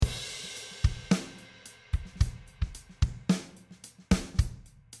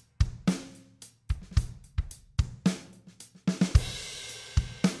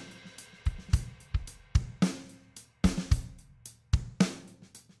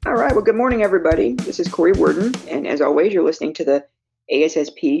All right, well, good morning, everybody. This is Corey Worden, and as always, you're listening to the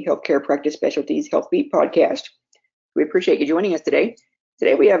ASSP Healthcare Practice Specialties Healthbeat podcast. We appreciate you joining us today.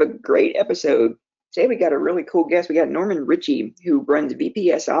 Today we have a great episode. Today we got a really cool guest. We got Norman Ritchie, who runs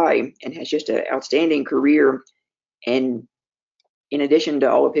vPSI and has just an outstanding career. And in addition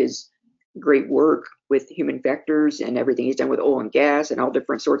to all of his great work with human factors and everything he's done with oil and gas and all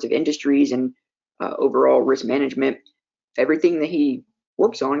different sorts of industries and overall risk management, everything that he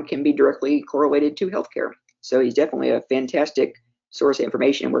works on can be directly correlated to healthcare. So he's definitely a fantastic source of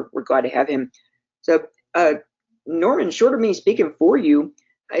information. We're glad to have him. So Norman, short of me speaking for you,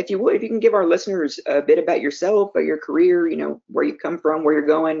 if you can give our listeners a bit about yourself, about your career, where you come from, where you're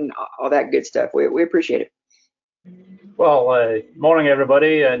going, all that good stuff. We appreciate it. Well, morning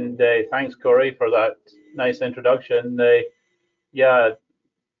everybody, and thanks Corey for that nice introduction.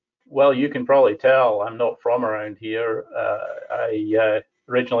 Well, you can probably tell I'm not from around here. I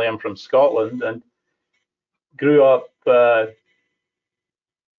originally am from Scotland and grew up in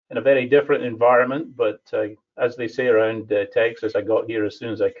a very different environment, but as they say around Texas, I got here as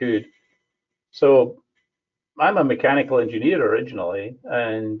soon as I could. So I'm a mechanical engineer originally,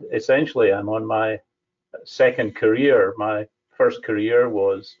 and essentially I'm on my second career. My first career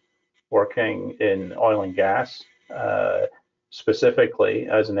was working in oil and gas, specifically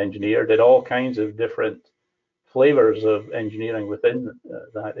as an engineer, did all kinds of different flavors of engineering within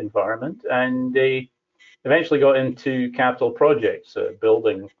that environment, and they eventually got into capital projects,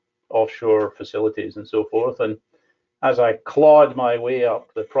 building offshore facilities and so forth. And as I clawed my way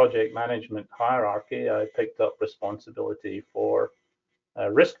up the project management hierarchy, I picked up responsibility for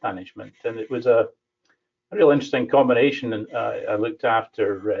risk management, and it was a real interesting combination. And I looked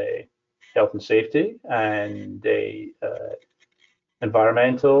after health and safety and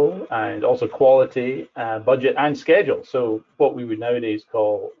environmental and also quality, budget and schedule. So what we would nowadays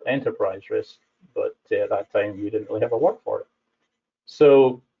call enterprise risk, but at that time we didn't really have a word for it.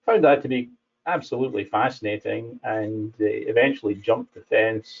 So found that to be absolutely fascinating, and eventually jumped the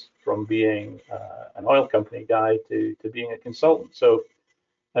fence from being an oil company guy to being a consultant. So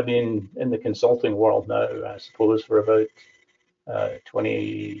I've been in the consulting world now, I suppose, for about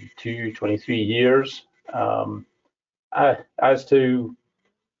 22, 23 years. As to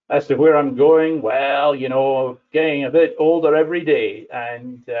where I'm going, well, getting a bit older every day,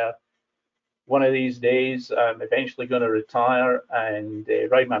 and one of these days I'm eventually going to retire and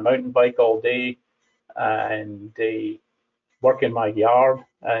ride my mountain bike all day and work in my yard,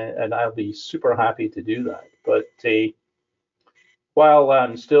 and I'll be super happy to do that. But while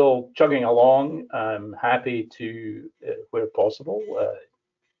I'm still chugging along, I'm happy to, where possible,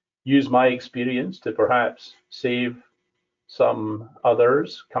 use my experience to perhaps save some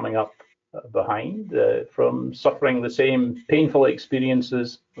others coming up behind from suffering the same painful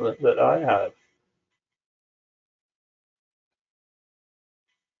experiences that I have.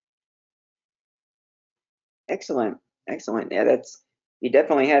 Excellent. Yeah, you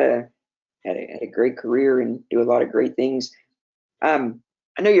definitely had a great career and do a lot of great things. I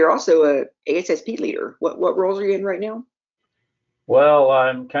know you're also a ASSP leader. What roles are you in right now? Well,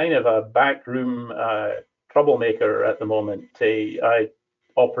 I'm kind of a backroom troublemaker at the moment. I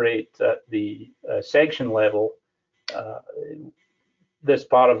operate at the section level. This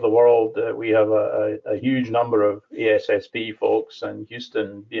part of the world, we have a huge number of ASSP folks, and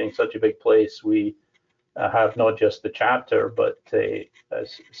Houston being such a big place, we have not just the chapter, but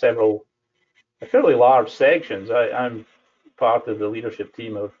several fairly large sections. I'm part of the leadership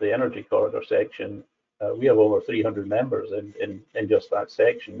team of the Energy Corridor section. We have over 300 members in just that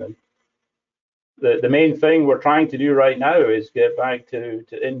section. And the main thing we're trying to do right now is get back to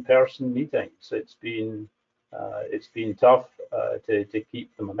in-person meetings. It's been tough to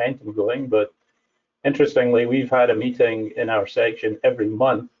keep the momentum going, but interestingly, we've had a meeting in our section every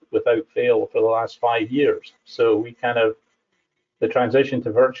month without fail for the last 5 years. So we the transition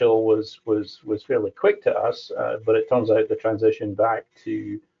to virtual was fairly quick to us, but it turns out the transition back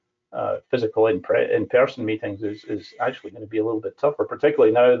to physical in-person meetings is actually going to be a little bit tougher,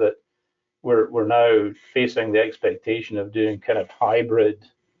 particularly now that we're now facing the expectation of doing kind of hybrid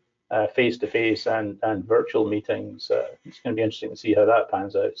face-to-face and virtual meetings. It's going to be interesting to see how that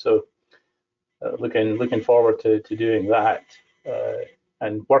pans out. So looking forward to doing that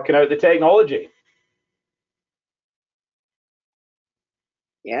and working out the technology.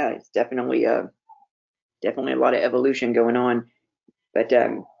 Yeah, it's definitely a lot of evolution going on. But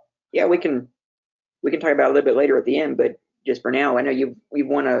yeah, we can talk about it a little bit later at the end. But just for now, I know we've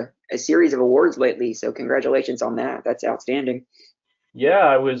won a series of awards lately, so congratulations on that. That's outstanding. Yeah,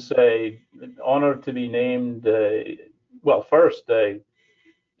 I was honored to be named. Well, first,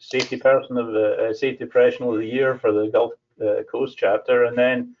 safety person of the safety professional of the year for the Gulf Coast chapter, and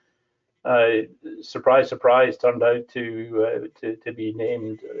then surprise, surprise, turned out to be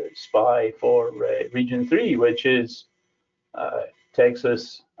named SPY for Region 3, which is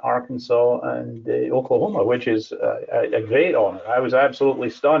Texas, Arkansas, and Oklahoma, which is a great honor. I was absolutely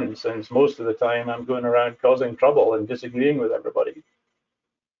stunned, since most of the time I'm going around causing trouble and disagreeing with everybody.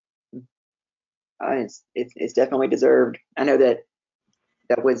 It's definitely deserved. I know that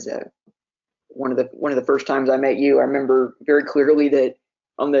was one of the first times I met you. I remember very clearly that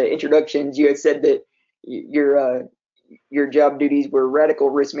on the introductions you had said that your job duties were radical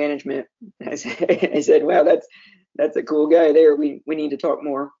risk management. I said, wow, that's a cool guy there. We need to talk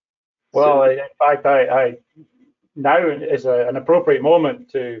more. Well, in fact, I now is an appropriate moment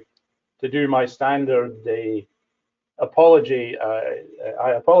to do my standard apology.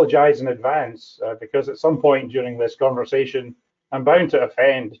 I apologize in advance because at some point during this conversation, I'm bound to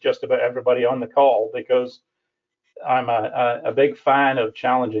offend just about everybody on the call, because I'm a big fan of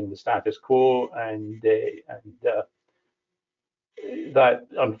challenging the status quo, and that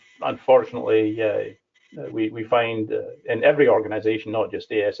unfortunately we find in every organization, not just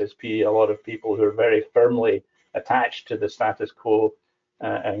ASSP, a lot of people who are very firmly attached to the status quo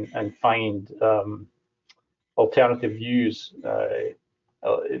and find alternative views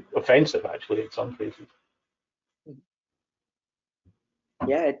offensive, actually, in some cases.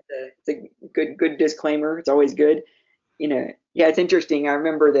 Yeah, it's a good disclaimer. It's always good. Yeah, it's interesting. I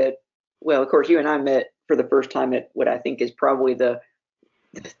remember that, well, of course, you and I met for the first time at what I think is probably the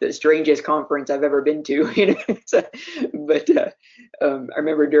strangest conference I've ever been to. But I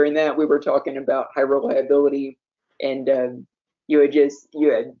remember during that we were talking about high reliability, and you had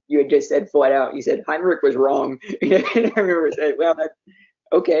just said flat out, you said Heinrich was wrong. And I remember saying, well, that's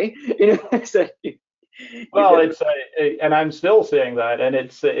okay. So, well, it's and I'm still saying that, and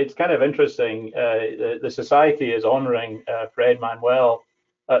it's kind of interesting. The society is honoring Fred Manuel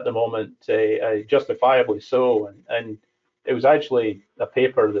at the moment, justifiably so, and it was actually a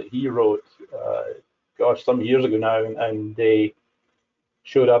paper that he wrote, gosh, some years ago now, and they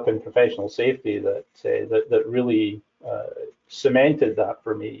showed up in Professional Safety that really cemented that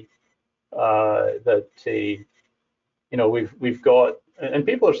for me. That we've got, and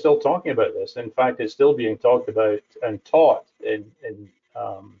people are still talking about this. In fact, it's still being talked about and taught in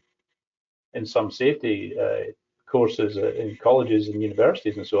some safety courses in colleges and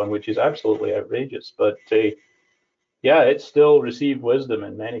universities and so on, which is absolutely outrageous. But yeah, it's still received wisdom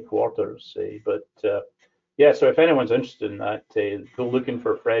in many quarters. But yeah, so if anyone's interested in that, go looking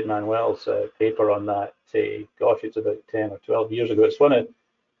for Fred Manuel's paper on that. Gosh, it's about 10 or 12 years ago. It's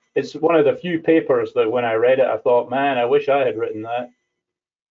one of the few papers that when I read it, I thought, man, I wish I had written that.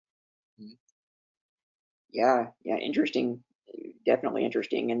 Yeah, interesting, definitely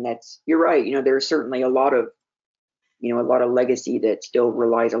interesting. And you're right. There's certainly a lot of legacy that still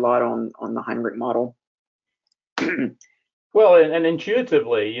relies a lot on the Heinrich model. Well, and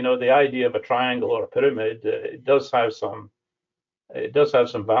intuitively, the idea of a triangle or a pyramid, it does have some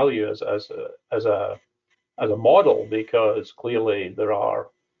value as a model, because clearly there are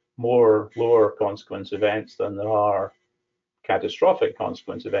more lower consequence events than there are catastrophic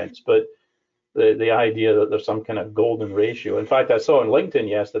consequence events. But the idea that there's some kind of golden ratio. In fact, I saw on LinkedIn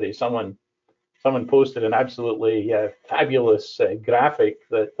yesterday someone posted an absolutely fabulous graphic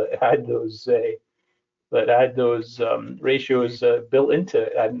that had those ratios built into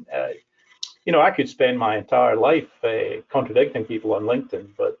it. And I could spend my entire life contradicting people on LinkedIn,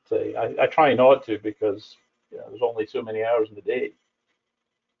 but I try not to, because there's only so many hours in the day.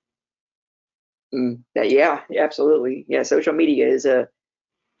 Yeah, absolutely. Yeah, social media is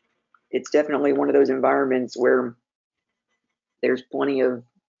it's definitely one of those environments where there's plenty of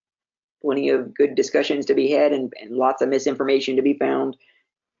good discussions to be had, and lots of misinformation to be found.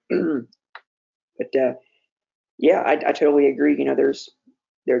 But yeah, I totally agree.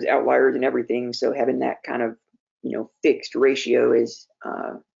 There's outliers and everything, so having that kind of fixed ratio is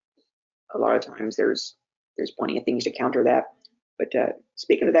a lot of times there's plenty of things to counter that. But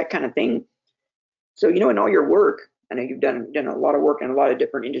speaking of that kind of thing, so in all your work, I know you've done a lot of work in a lot of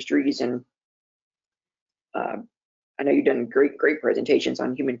different industries, and I know you've done great presentations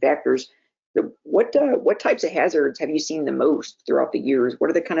on human factors. So what types of hazards have you seen the most throughout the years? What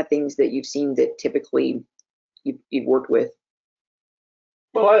are the kind of things that you've seen that typically you've worked with?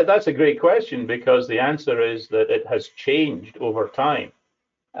 Well, that's a great question, because the answer is that it has changed over time.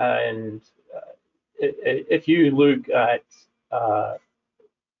 And if you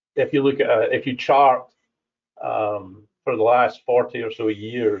chart for the last 40 or so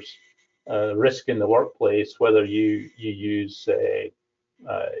years risk in the workplace, whether you use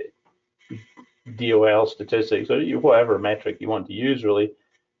DOL statistics, or whatever metric you want to use, really,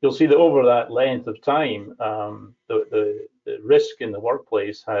 you'll see that over that length of time, the risk in the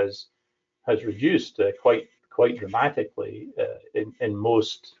workplace has reduced quite dramatically in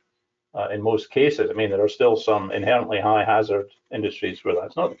most cases. I mean, there are still some inherently high hazard industries where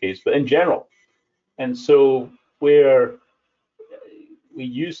that's not the case, but in general. And so where we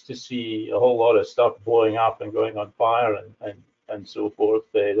used to see a whole lot of stuff blowing up and going on fire and so forth,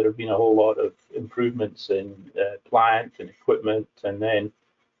 there have been a whole lot of improvements in plant and equipment, and then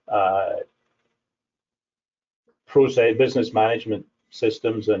process business management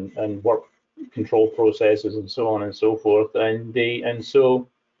systems and work control processes and so on and so forth. And so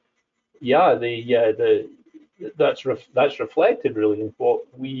yeah, that's reflected really in what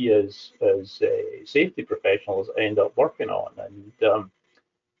we as safety professionals end up working on. And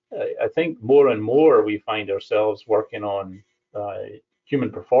I think more and more we find ourselves working on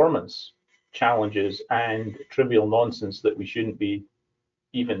human performance challenges and trivial nonsense that we shouldn't be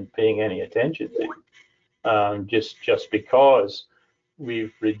even paying any attention to, just because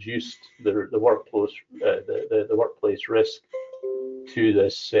we've reduced the workplace risk to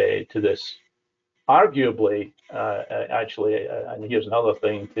this arguably actually, and here's another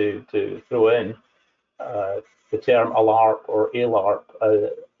thing to throw in, the term ALARP or ALARP,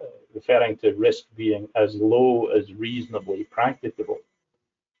 referring to risk being as low as reasonably practicable.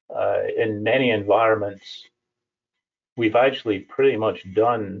 In many environments, we've actually pretty much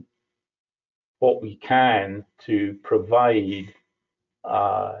done what we can to provide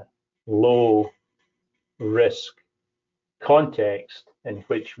low risk context in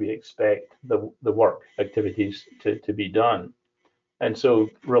which we expect the work activities to be done. And so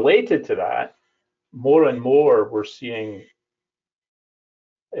related to that, more and more we're seeing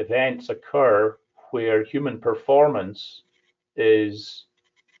events occur where human performance is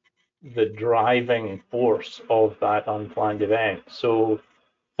the driving force of that unplanned event. So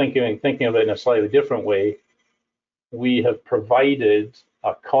thinking of it in a slightly different way, we have provided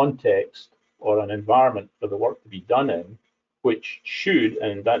a context or an environment for the work to be done in, which should,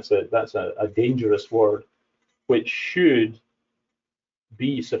 and that's a dangerous word, which should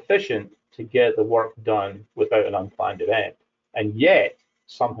be sufficient to get the work done without an unplanned event. And yet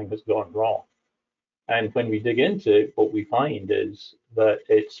something has gone wrong. And when we dig into it, what we find is that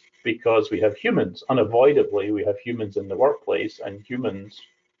it's because we have humans. Unavoidably, we have humans in the workplace, and humans,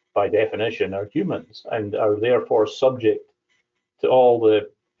 by definition, are humans and are therefore subject to all the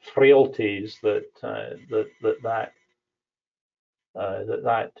frailties that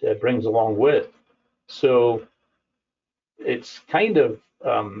brings along with. So it's kind of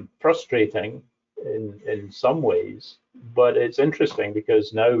frustrating in some ways, but it's interesting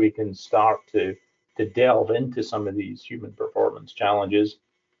because now we can start to delve into some of these human performance challenges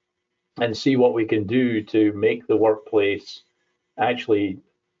and see what we can do to make the workplace actually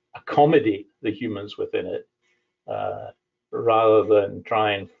accommodate the humans within it, rather than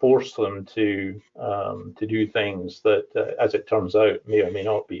try and force them to do things that, as it turns out, may or may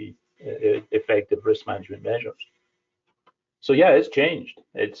not be effective risk management measures. So yeah, it's changed.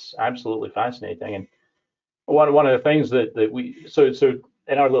 It's absolutely fascinating. And one of the things that we so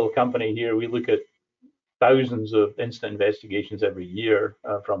in our little company here, we look at thousands of incident investigations every year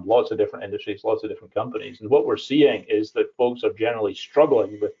from lots of different industries, lots of different companies. And what we're seeing is that folks are generally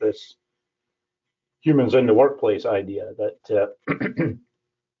struggling with this humans in the workplace idea, that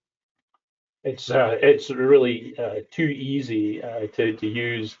it's really too easy to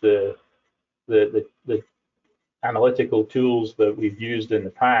use the analytical tools that we've used in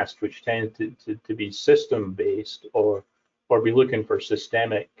the past, which tend to be system based or be looking for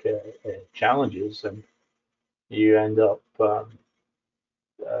systemic challenges, and you end up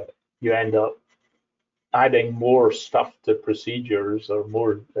adding more stuff to procedures, or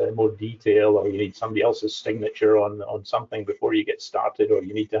more detail, or you need somebody else's signature on something before you get started, or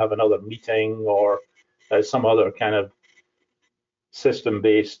you need to have another meeting, or some other kind of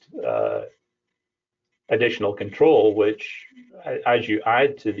system-based additional control, which as you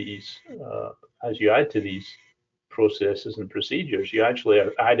add to these processes and procedures, you actually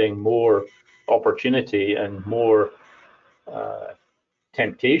are adding more opportunity and more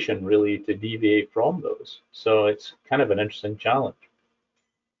temptation really to deviate from those. So it's kind of an interesting challenge.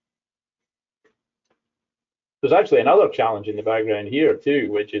 There's actually another challenge in the background here too,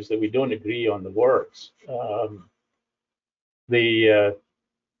 which is that we don't agree on the words. The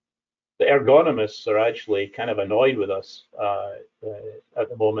ergonomists are actually kind of annoyed with us at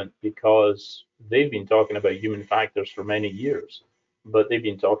the moment, because they've been talking about human factors for many years, but they've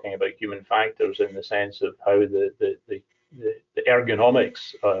been talking about human factors in the sense of how the the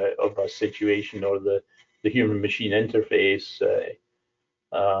ergonomics of a situation, or the human-machine interface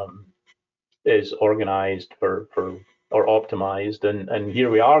is organized for or optimized, and here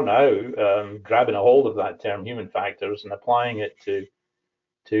we are now, grabbing a hold of that term human factors and applying it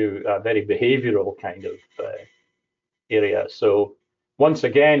to a very behavioral kind of area. So once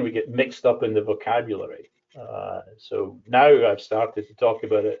again, we get mixed up in the vocabulary. So now I've started to talk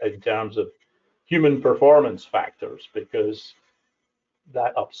about it in terms of human performance factors, because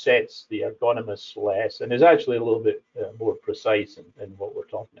that upsets the ergonomists less and is actually a little bit more precise in what we're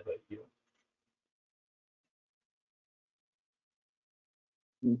talking about here.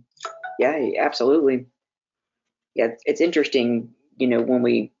 Yeah, absolutely. Yeah, it's interesting, when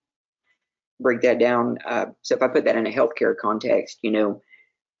we break that down. So if I put that in a healthcare context,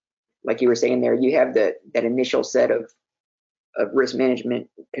 like you were saying there, you have that initial set of risk management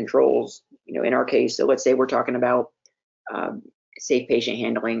controls, in our case. So let's say we're talking about safe patient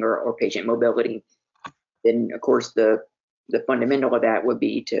handling or patient mobility. Then, of course, the fundamental of that would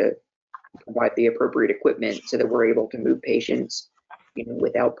be to provide the appropriate equipment so that we're able to move patients,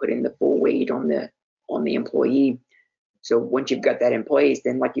 without putting the full weight on the employee. So once you've got that in place,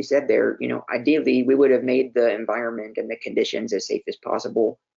 then like you said there, ideally we would have made the environment and the conditions as safe as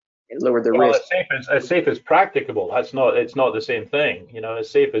possible and lowered the risk. As safe as practicable. It's not the same thing. As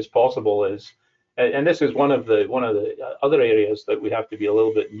safe as possible is, and this is one of the other areas that we have to be a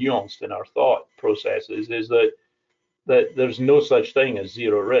little bit nuanced in our thought processes, is that there's no such thing as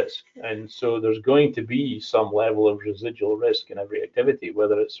zero risk. And so there's going to be some level of residual risk in every activity,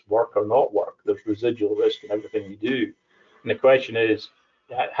 whether it's work or not work. There's residual risk in everything you do. And the question is,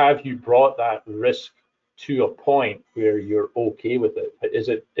 have you brought that risk to a point where you're okay with it? Is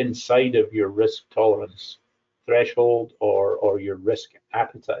it inside of your risk tolerance threshold or your risk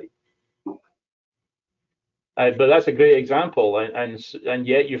appetite? But that's a great example, and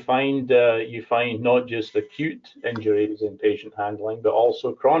yet you find not just acute injuries in patient handling, but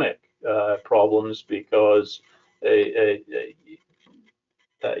also chronic problems, because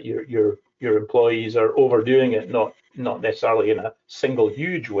your employees are overdoing it, not necessarily in a single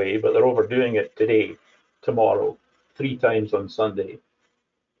huge way, but they're overdoing it today, tomorrow, 3 times on Sunday,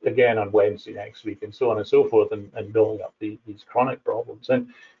 again on Wednesday next week, and so on and so forth, and building up these chronic problems.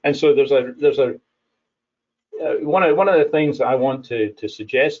 And so there's a one of the things that I want to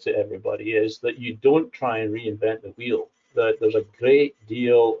suggest to everybody is that you don't try and reinvent the wheel. That there's a great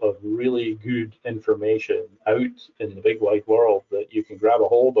deal of really good information out in the big wide world that you can grab a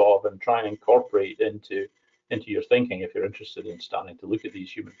hold of and try and incorporate into your thinking if you're interested in starting to look at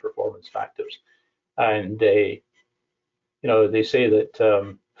these human performance factors. And they say that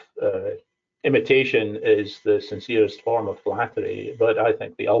imitation is the sincerest form of flattery, but I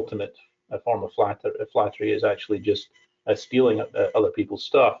think the ultimate form of flattery is actually just stealing other people's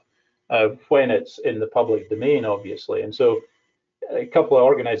stuff when it's in the public domain, obviously. And so a couple of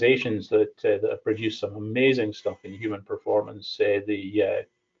organizations that have produced some amazing stuff in human performance, the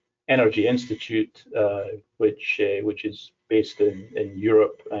Energy Institute, which is based in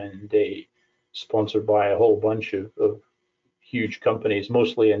Europe and sponsored by a whole bunch of huge companies,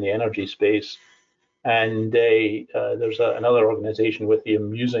 mostly in the energy space. And there's another organization with the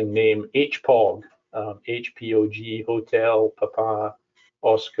amusing name HPOG, HPOG, Hotel, Papa,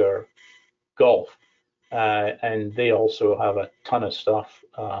 Oscar, Golf. And they also have a ton of stuff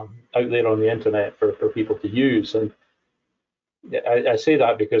out there on the internet for people to use. And I say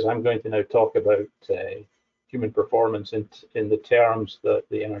that because I'm going to now talk about human performance in the terms that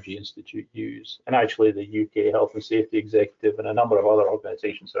the Energy Institute use, and actually the UK Health and Safety Executive and a number of other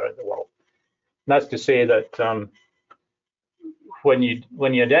organizations around the world. And that's to say that when you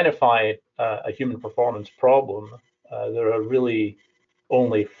identify a human performance problem, there are really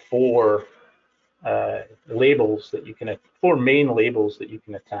only four main labels that you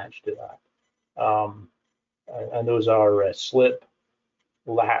can attach to that. And those are slip,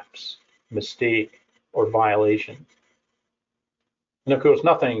 lapse, mistake, or violation. And of course,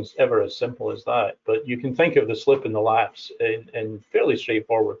 nothing's ever as simple as that, but you can think of the slip and the lapse in fairly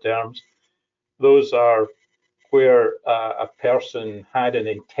straightforward terms. Those are where a person had an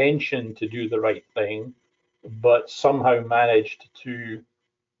intention to do the right thing, but somehow managed to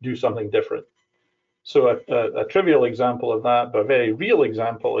do something different. So a trivial example of that, but a very real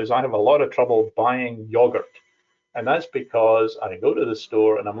example, is I have a lot of trouble buying yogurt. And that's because I go to the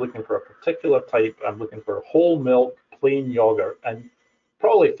store and I'm looking for a particular type. I'm looking for whole milk, plain yogurt. And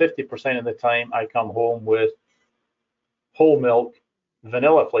probably 50% of the time I come home with whole milk,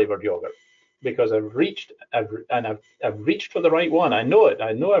 vanilla flavored yogurt. because I've reached for the right one. I know it.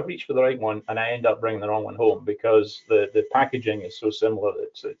 I know I've reached for the right one, and I end up bringing the wrong one home because the packaging is so similar.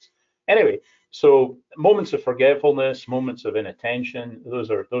 It's anyway. So moments of forgetfulness, moments of inattention,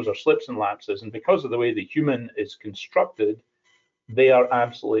 those are slips and lapses, and because of the way the human is constructed, they are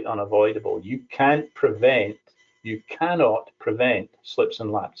absolutely unavoidable. You cannot prevent slips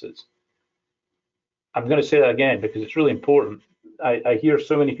and lapses. I'm going to say that again because it's really important. I hear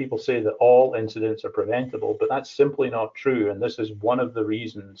so many people say that all incidents are preventable, but that's simply not true. And this is one of the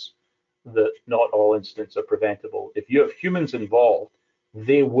reasons that not all incidents are preventable. If you have humans involved,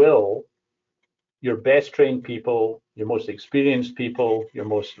 they will, your best trained people, your most experienced people, your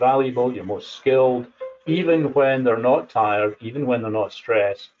most valuable, your most skilled, even when they're not tired, even when they're not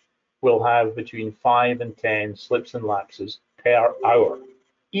stressed, will have between 5 and 10 slips and lapses per hour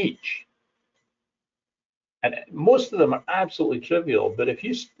each. And most of them are absolutely trivial, but if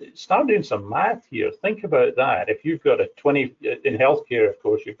you start doing some math here, think about that. If you've got in healthcare, of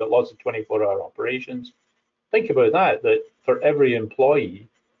course, you've got lots of 24-hour operations. Think about that for every employee,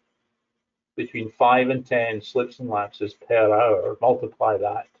 between 5 and 10 slips and lapses per hour, multiply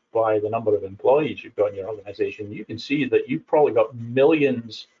that by the number of employees you've got in your organization, you can see that you've probably got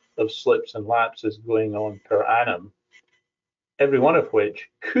millions of slips and lapses going on per annum, every one of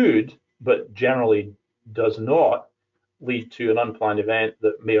which could, but generally does not, lead to an unplanned event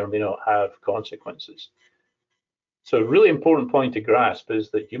that may or may not have consequences. So a really important point to grasp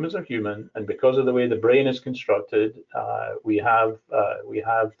is that humans are human, and because of the way the brain is constructed, we have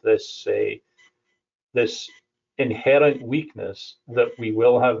this inherent weakness that we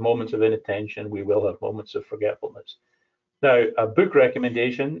will have moments of inattention, we will have moments of forgetfulness. Now, a book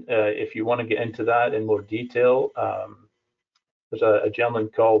recommendation, if you want to get into that in more detail, there's a gentleman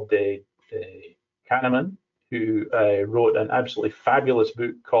called Kahneman who wrote an absolutely fabulous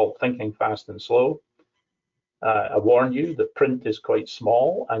book called Thinking Fast and Slow. I warn you, the print is quite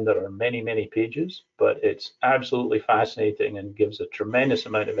small and there are many, many pages, but it's absolutely fascinating and gives a tremendous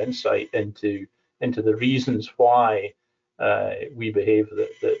amount of insight into the reasons why we behave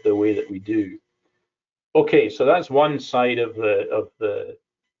the way that we do. Okay, so that's one side of the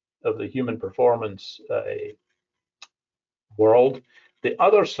human performance world. The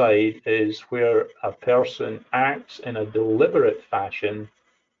other side is where a person acts in a deliberate fashion,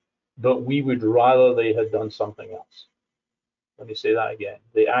 but we would rather they had done something else. Let me say that again.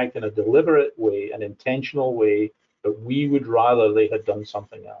 They act in a deliberate way, an intentional way, but we would rather they had done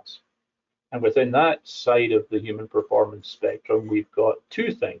something else. And within that side of the human performance spectrum, we've got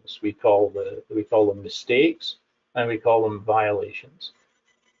two things. We call them mistakes and we call them violations.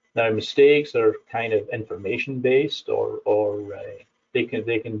 Now, mistakes are kind of information based, or they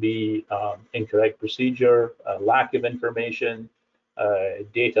can be incorrect procedure, lack of information,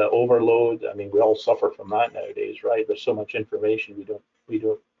 data overload. I mean, we all suffer from that nowadays, right? There's so much information we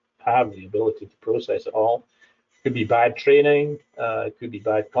don't have the ability to process it all. It could be bad training, it could be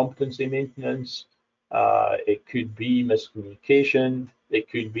bad competency maintenance, it could be miscommunication, it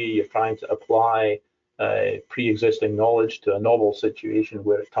could be you're trying to apply pre-existing knowledge to a novel situation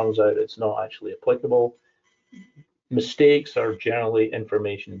where it turns out it's not actually applicable. Mistakes are generally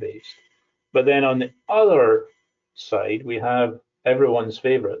information based. But then on the other side, we have everyone's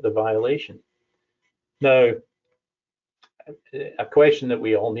favorite, the violation. Now, a question that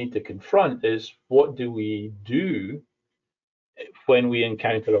we all need to confront is, what do we do when we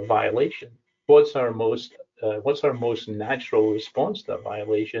encounter a violation? What's our most natural response to a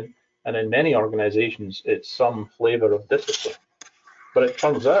violation? And in many organizations, it's some flavor of discipline. But it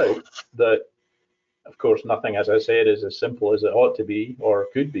turns out that, of course, nothing, as I said, is as simple as it ought to be or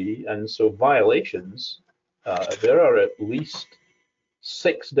could be. And so violations, there are at least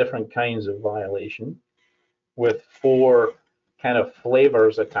 6 different kinds of violation with 4 kind of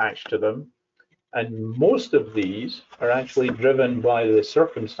flavors attached to them. And most of these are actually driven by the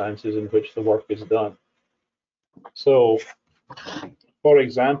circumstances in which the work is done. So, for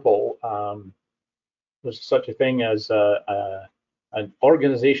example, there's such a thing as an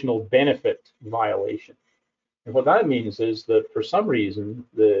organizational benefit violation. And what that means is that for some reason,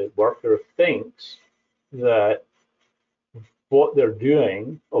 the worker thinks that what they're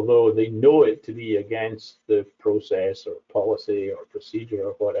doing, although they know it to be against the process or policy or procedure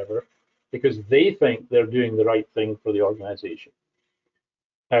or whatever, because they think they're doing the right thing for the organization.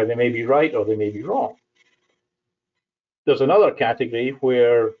 Now, they may be right or they may be wrong. There's another category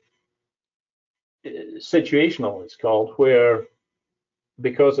where situational, it's called, where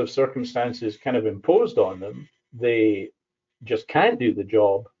because of circumstances kind of imposed on them, they just can't do the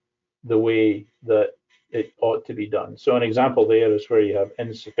job the way that it ought to be done. So an example there is where you have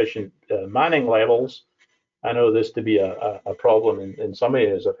insufficient manning levels. I know this to be a problem in some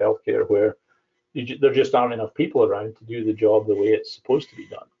areas of healthcare where there just aren't enough people around to do the job the way it's supposed to be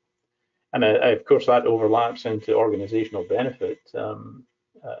done. And of course, that overlaps into organizational benefit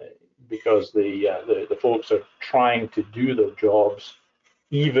because the folks are trying to do their jobs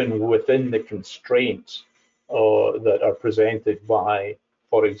even within the constraints that are presented by,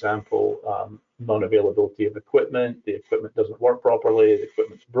 for example, non-availability of equipment, the equipment doesn't work properly, the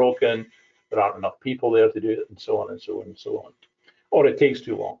equipment's broken, there aren't enough people there to do it, and so on and so on and so on. Or it takes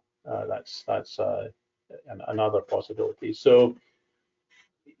too long. That's another possibility. So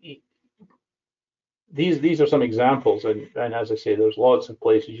these are some examples, and as I say, there's lots of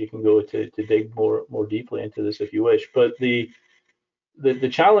places you can go to dig more deeply into this if you wish. But the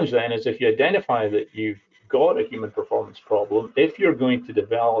challenge then is if you identify that you've got a human performance problem, if you're going to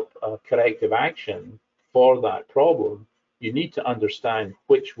develop a corrective action for that problem, you need to understand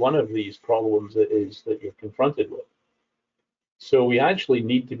which one of these problems it is that you're confronted with. So we actually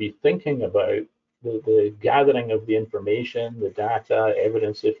need to be thinking about the gathering of the information, the data,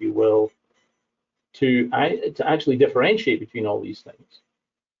 evidence, if you will, to actually differentiate between all these things.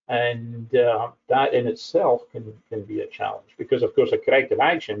 And that in itself can be a challenge because, of course, a corrective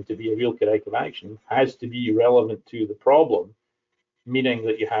action, to be a real corrective action, has to be relevant to the problem, meaning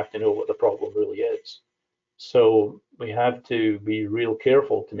that you have to know what the problem really is. So we have to be real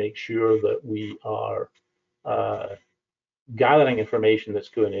careful to make sure that we are gathering information that's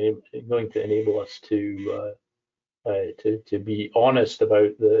going to enable us to be honest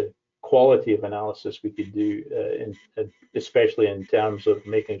about the quality of analysis we could do, especially in terms of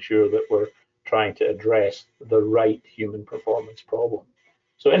making sure that we're trying to address the right human performance problem.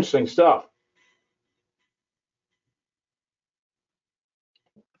 So interesting stuff.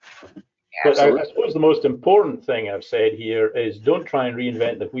 But I suppose the most important thing I've said here is don't try and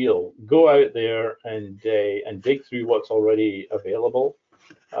reinvent the wheel. Go out there and dig through what's already available.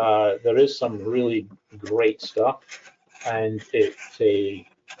 There is some really great stuff, and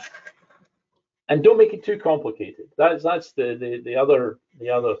and don't make it too complicated. That's the other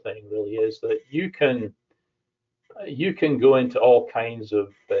thing really is that you can go into all kinds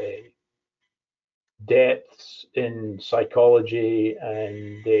of depths in psychology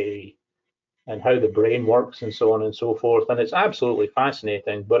and how the brain works and so on and so forth, and it's absolutely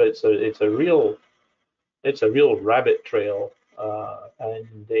fascinating. But it's a real rabbit trail,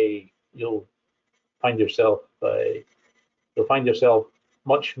 and you'll find yourself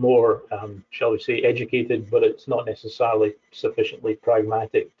much more, shall we say, educated, but it's not necessarily sufficiently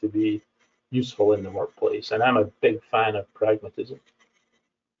pragmatic to be useful in the workplace. And I'm a big fan of pragmatism.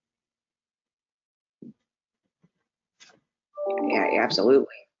 Yeah,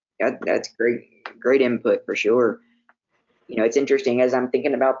 absolutely. That's great input for sure. It's interesting as I'm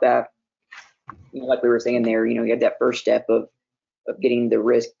thinking about that, like we were saying there, you have that first step of getting the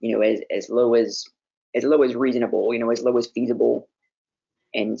risk, as low as reasonable, as low as feasible.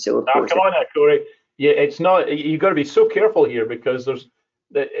 And so of course, come on now, Corey. Yeah, it's not. You've got to be so careful here because there's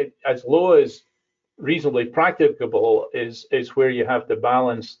as low as reasonably practicable is where you have to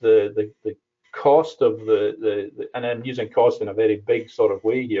balance the cost of the and I'm using cost in a very big sort of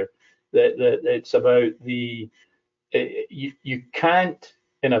way here. That it's about you can't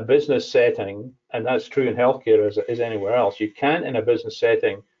in a business setting, and that's true in healthcare as anywhere else. You can't in a business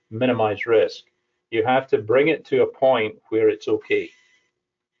setting minimize risk. You have to bring it to a point where it's okay.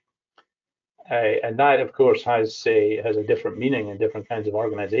 And that, of course, has a different meaning in different kinds of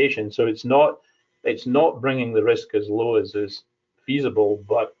organizations. So it's not bringing the risk as low as is feasible,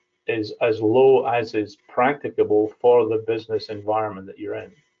 but is as low as is practicable for the business environment that you're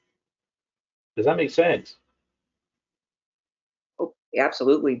in. Does that make sense? Oh,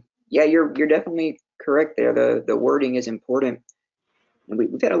 absolutely. Yeah, you're definitely correct there. The wording is important. And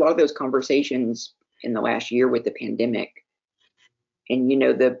we've had a lot of those conversations in the last year with the pandemic. And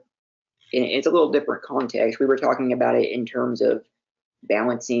it's a little different context. We were talking about it in terms of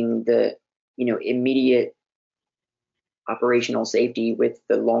balancing the immediate operational safety with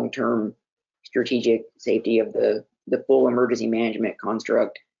the long-term strategic safety of the full emergency management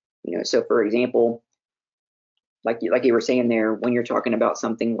construct. So for example, like you were saying there, when you're talking about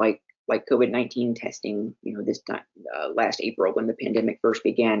something like COVID-19 testing, this time last April when the pandemic first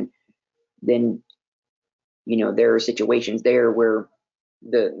began, then there are situations there where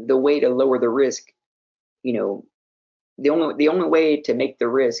the way to lower the risk, the only way to make the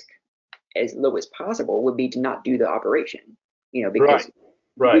risk as low as possible would be to not do the operation, because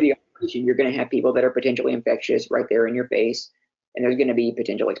right. do the operation, you're going to have people that are potentially infectious right there in your face, and there's going to be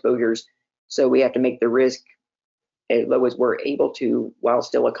potential exposures. So we have to make the risk as low as we're able to while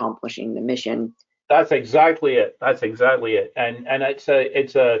still accomplishing the mission. That's exactly it. That's exactly it. And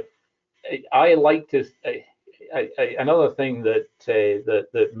I like to. Another thing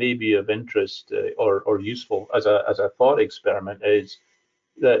that may be of interest or useful as a thought experiment is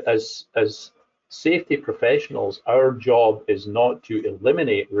that as safety professionals, our job is not to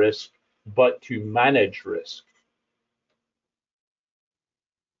eliminate risk, but to manage risk.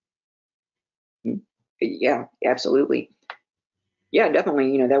 Yeah, absolutely. Yeah,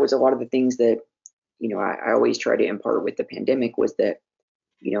 definitely. That was a lot of the things that, I always try to impart with the pandemic was that,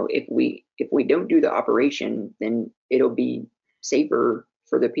 if we don't do the operation, then it'll be safer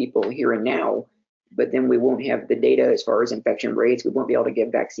for the people here and now, but then we won't have the data as far as infection rates. We won't be able to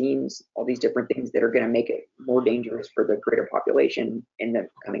give vaccines, all these different things that are going to make it more dangerous for the greater population in the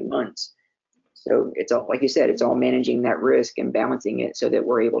coming months. So it's all, like you said, it's all managing that risk and balancing it so that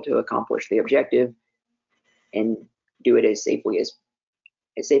we're able to accomplish the objective and do it as safely as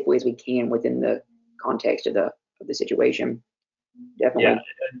we can within the context of the situation. Yeah, Definitely.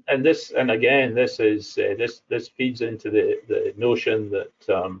 and again, this feeds into the notion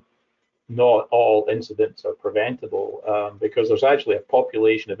that not all incidents are preventable, because there's actually a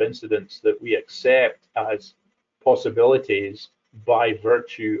population of incidents that we accept as possibilities by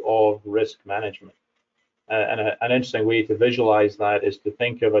virtue of risk management. An interesting way to visualize that is to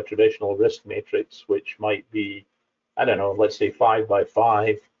think of a traditional risk matrix, which might be, I don't know, let's say 5 by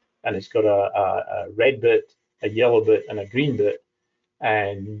 5, and it's got a red bit, a yellow bit, and a green bit.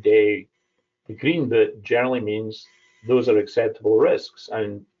 And the green bit generally means those are acceptable risks.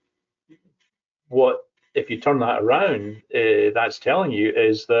 And what, if you turn that around, that's telling you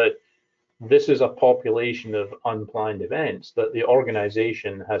is that this is a population of unplanned events that the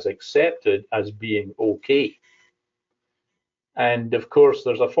organization has accepted as being okay. And of course,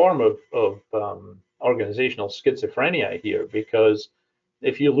 there's a form of organizational schizophrenia here, because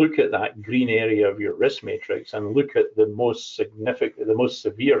if you look at that green area of your risk matrix and look at the most significant, the most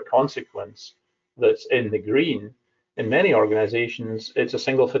severe consequence that's in the green, in many organizations, it's a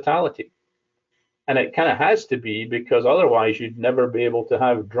single fatality. And it kind of has to be, because otherwise you'd never be able to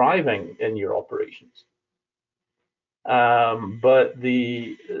have driving in your operations. But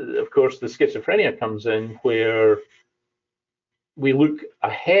of course, the schizophrenia comes in where we look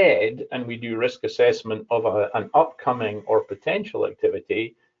ahead and we do risk assessment of an upcoming or potential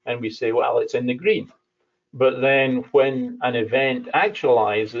activity, and we say, well, it's in the green. But then when an event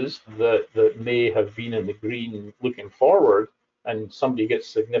actualizes that may have been in the green looking forward, and somebody gets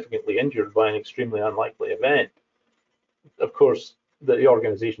significantly injured by an extremely unlikely event, of course, the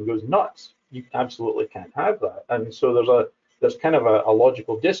organization goes nuts. You absolutely can't have that. And so there's kind of a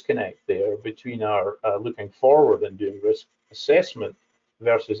logical disconnect there between our looking forward and doing risk assessment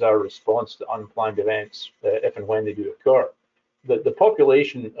versus our response to unplanned events if and when they do occur. The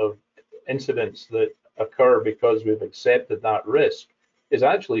population of incidents that occur because we've accepted that risk is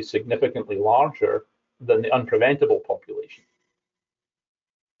actually significantly larger than the unpreventable population.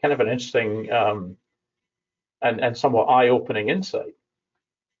 Kind of an interesting and somewhat eye-opening insight.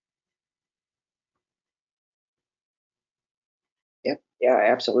 Yep. Yeah,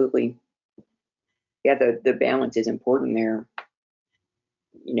 absolutely. Yeah, the balance is important there.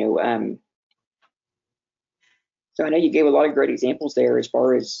 You know, so I know you gave a lot of great examples there as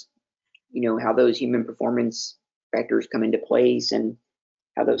far as, how those human performance factors come into place and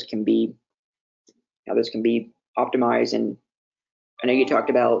how those can be optimized. And I know you talked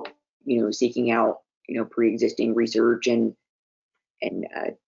about, seeking out, pre-existing research and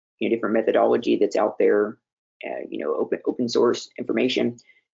different methodology that's out there, open source information.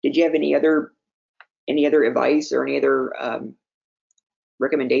 Did you have any other advice or any other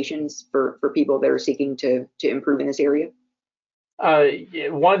recommendations for people that are seeking to improve in this area?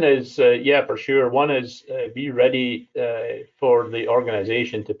 One is, yeah, for sure. One is be ready for the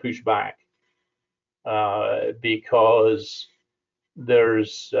organization to push back, because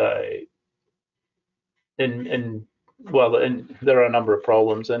there's there are a number of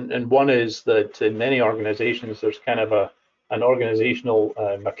problems, and one is that in many organizations there's kind of an organizational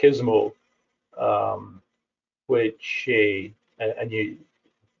machismo, which and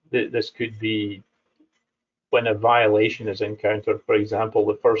this could be when a violation is encountered. For example,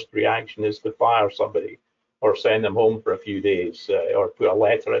 the first reaction is to fire somebody or send them home for a few days, or put a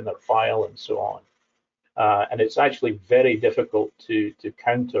letter in their file and so on. And it's actually very difficult to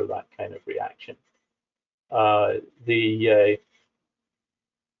counter that kind of reaction. The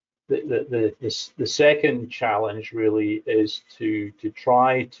second challenge really is to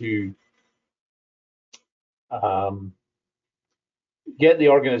try to get the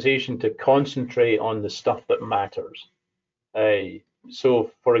organization to concentrate on the stuff that matters.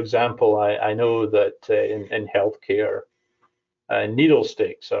 So, for example, I know that in healthcare, needle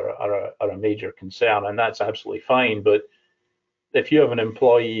sticks are a major concern, and that's absolutely fine. But if you have an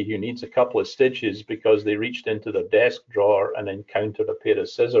employee who needs a couple of stitches because they reached into their desk drawer and encountered a pair of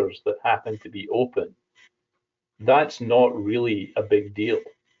scissors that happen to be open, that's not really a big deal.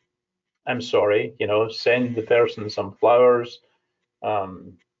 I'm sorry, send the person some flowers,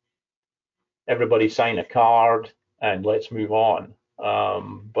 um, everybody sign a card, and let's move on.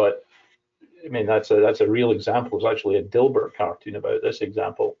 But I mean, that's a real example. There's actually a Dilbert cartoon about this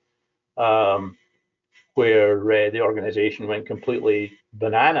example, where the organization went completely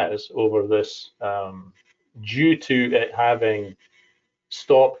bananas over this, due to it having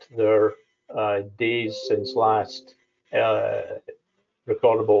stopped their days since last uh,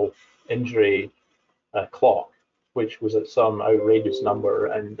 recordable injury clock, which was at some outrageous number,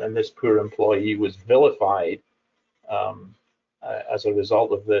 and this poor employee was vilified as a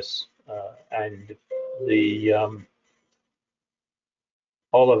result of this, and the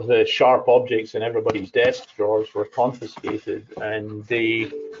all of the sharp objects in everybody's desk drawers were confiscated, and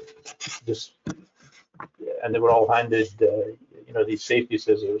just they were all handed, these safety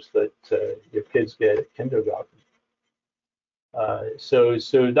scissors that your kids get at kindergarten. So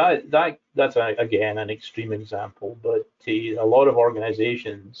that's again an extreme example, but a lot of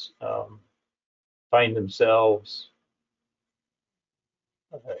organizations find themselves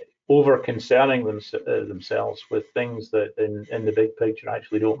over concerning themselves with things that in the big picture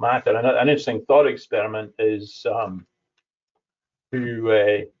actually don't matter. And an interesting thought experiment is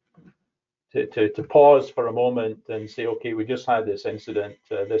to, to pause for a moment and say, okay, we just had this incident.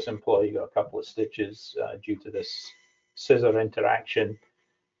 This employee got a couple of stitches due to this scissor interaction.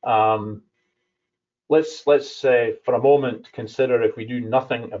 Let's for a moment consider if we do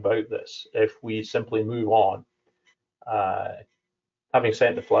nothing about this, if we simply move on, having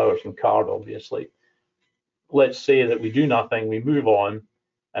sent the flowers and card, obviously. Let's say that we do nothing, we move on,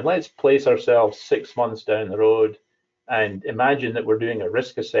 and let's place ourselves 6 months down the road and imagine that we're doing a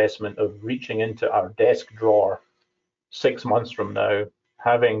risk assessment of reaching into our desk drawer 6 months from now,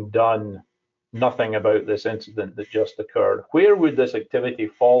 having done nothing about this incident that just occurred. Where would this activity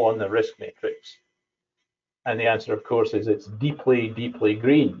fall on the risk matrix? And the answer, of course, is it's deeply, deeply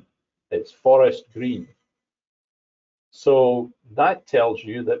green. It's forest green. So that tells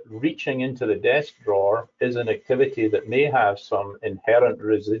you that reaching into the desk drawer is an activity that may have some inherent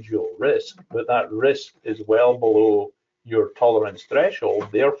residual risk, but that risk is well below your tolerance threshold.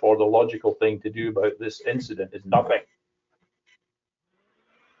 Therefore, the logical thing to do about this incident is nothing.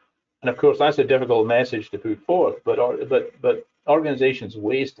 And of course, that's a difficult message to put forth, but organizations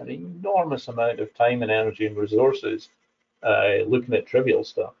waste an enormous amount of time and energy and resources looking at trivial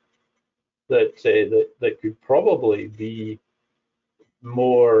stuff that could probably be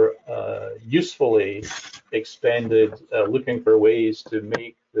more usefully expended looking for ways to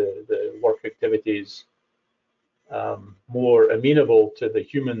make the work activities more amenable to the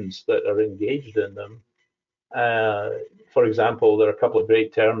humans that are engaged in them. For example, there are a couple of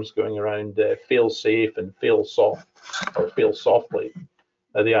great terms going around, fail safe and fail soft, or fail softly.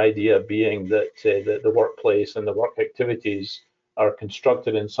 The idea being that the workplace and the work activities are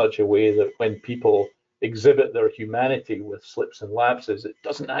constructed in such a way that when people exhibit their humanity with slips and lapses, it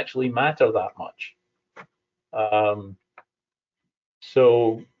doesn't actually matter that much.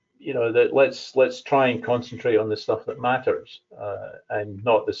 So that let's try and concentrate on the stuff that matters, and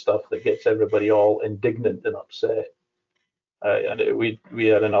not the stuff that gets everybody all indignant and upset. And we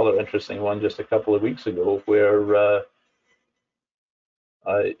had another interesting one just a couple of weeks ago where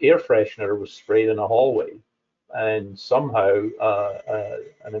air freshener was sprayed in a hallway, and somehow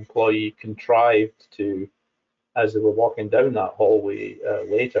an employee contrived to, as they were walking down that hallway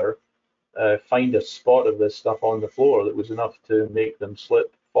later, find a spot of this stuff on the floor that was enough to make them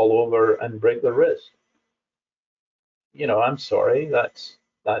slip, fall over, and break their wrist. I'm sorry, that's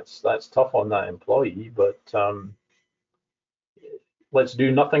tough on that employee, but let's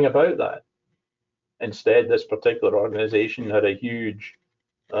do nothing about that. Instead, this particular organization had a huge,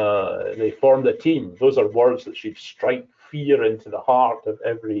 they formed a team. Those are words that should strike fear into the heart of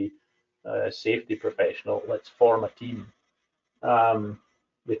every safety professional. Let's form a team.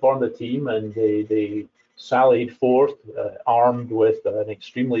 They formed a team and they sallied forth armed with an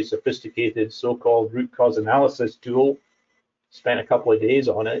extremely sophisticated so-called root cause analysis tool. Spent a couple of days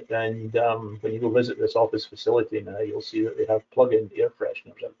on it, and when you go visit this office facility now, you'll see that they have plug-in air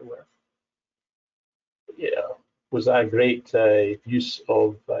fresheners everywhere. Yeah, was that a great use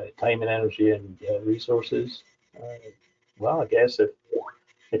of time and energy and resources? well, I guess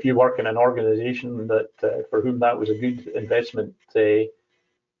if you work in an organization that for whom that was a good investment,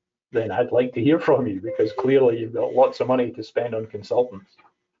 then I'd like to hear from you, because clearly you've got lots of money to spend on consultants.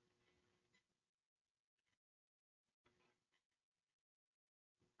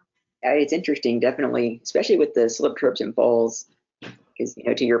 It's interesting, definitely, especially with the slip, trips, and falls, because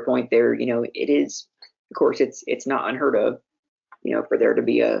to your point there, it is, of course, it's not unheard of, for there to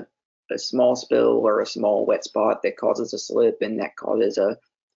be a small spill or a small wet spot that causes a slip and that causes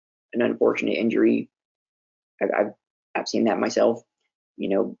an unfortunate injury. I've seen that myself,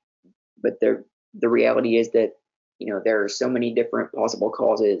 but the reality is that there are so many different possible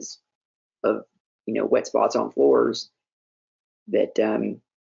causes of wet spots on floors that to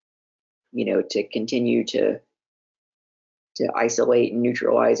continue to isolate and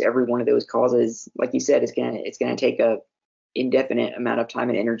neutralize every one of those causes, like you said, it's gonna take a indefinite amount of time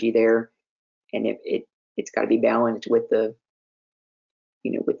and energy there, and it's got to be balanced with the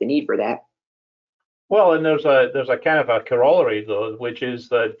with the need for that. Well, and there's a kind of a corollary though, which is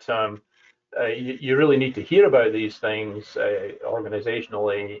that you really need to hear about these things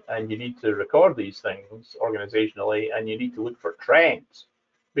organizationally, and you need to record these things organizationally, and you need to look for trends,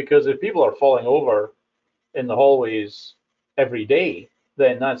 because if people are falling over in the hallways every day,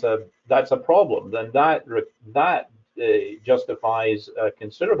 then that's a problem. Then that justifies a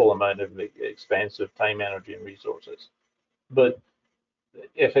considerable amount of expense of time, energy, and resources. But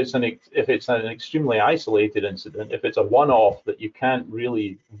if it's an extremely isolated incident, if it's a one-off that you can't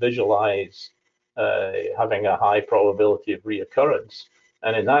really visualize having a high probability of reoccurrence,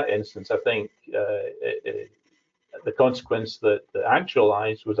 and in that instance, I think the consequence that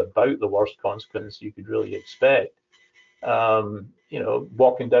actualized was about the worst consequence you could really expect.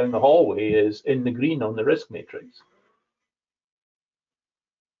 Walking down the hallway is in the green on the risk matrix.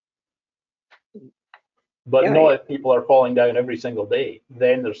 But Yeah, not if people are falling down every single day.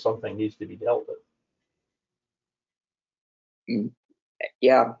 Then there's something needs to be dealt with.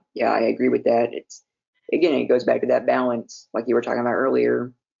 yeah, I agree with that. It goes back to that balance, like you were talking about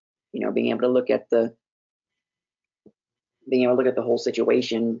earlier. Being able to look at the whole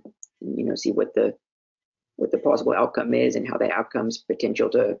situation, see what the possible outcome is and how that outcome's potential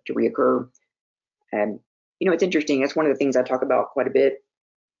to reoccur. And it's interesting. That's one of the things I talk about quite a bit,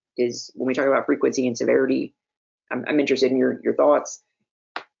 is when we talk about frequency and severity. I'm interested in your thoughts.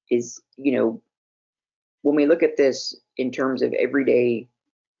 Is when we look at this in terms of everyday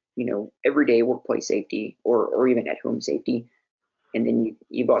workplace safety, or even at home safety, and then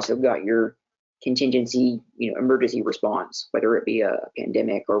you've also got your contingency, emergency response, whether it be a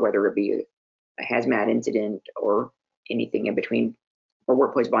pandemic or whether it be a hazmat incident or anything in between, or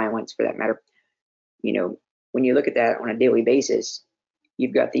workplace violence for that matter. When you look at that on a daily basis,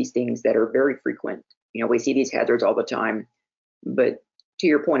 you've got these things that are very frequent. We see these hazards all the time, but to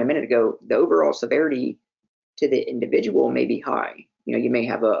your point a minute ago, the overall severity to the individual may be high. You may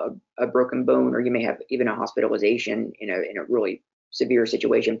have a broken bone, or you may have even a hospitalization in a really severe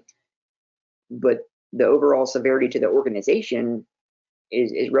situation, but the overall severity to the organization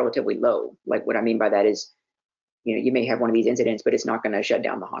is relatively low. Like, what I mean by that is, you may have one of these incidents, but it's not going to shut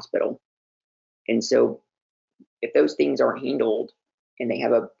down the hospital. And so if those things aren't handled and they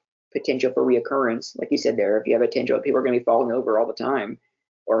have a potential for reoccurrence, like you said there, if you have a potential, people are going to be falling over all the time,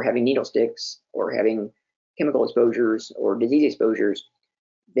 or having needle sticks, or having chemical exposures or disease exposures,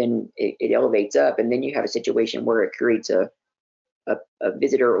 then it elevates up, and then you have a situation where it creates a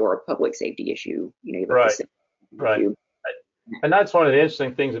visitor or a public safety issue. Right. Issue. And that's one of the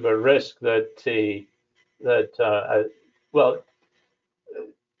interesting things about risk, well,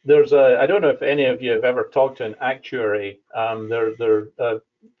 there's I don't know if any of you have ever talked to an actuary. They're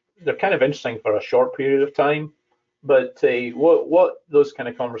kind of interesting for a short period of time, but what those kind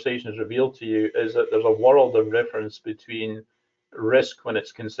of conversations reveal to you is that there's a world of difference between risk when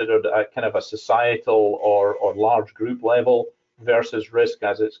it's considered a kind of a societal or large group level versus risk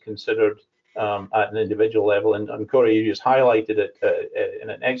as it's considered at an individual level. And Corey, you just highlighted it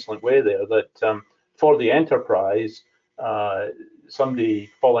in an excellent way there, that for the enterprise, somebody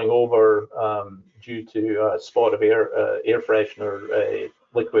falling over due to a spot of air freshener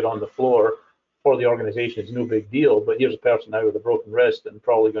liquid on the floor, for the organization is no big deal, but here's a person now with a broken wrist and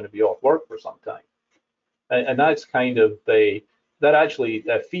probably going to be off work for some time. And that's kind of that actually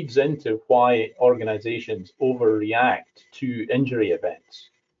feeds into why organizations overreact to injury events,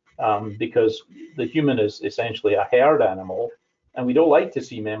 because the human is essentially a herd animal, and we don't like to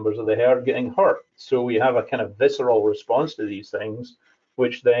see members of the herd getting hurt. So we have a kind of visceral response to these things,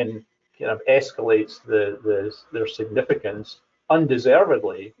 which then kind of escalates their significance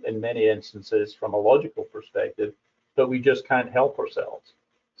undeservedly in many instances from a logical perspective, but we just can't help ourselves.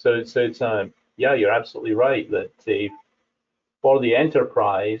 So it's yeah, you're absolutely right that for the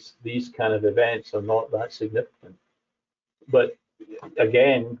enterprise, these kind of events are not that significant. But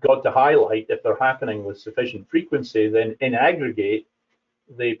again, got to highlight, if they're happening with sufficient frequency, then in aggregate,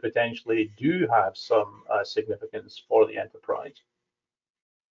 they potentially do have some significance for the enterprise.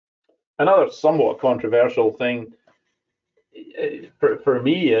 Another somewhat controversial thing for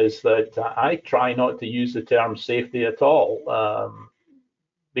me is that I try not to use the term safety at all,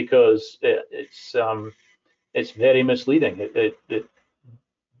 because it's very misleading. It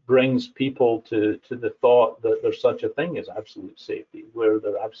brings people to the thought that there's such a thing as absolute safety, where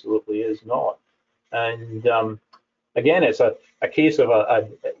there absolutely is not. And again, it's a case of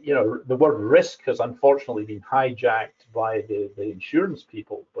the word risk has unfortunately been hijacked by the insurance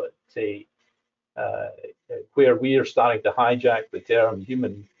people, but where we are starting to hijack the term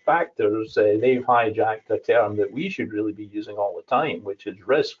human factors, they've hijacked a term that we should really be using all the time, which is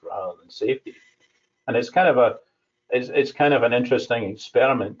risk rather than safety. And it's kind of an interesting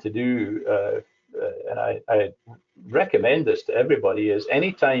experiment to do, and I recommend this to everybody. Is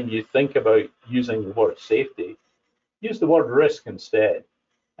anytime you think about using the word safety, use the word risk instead,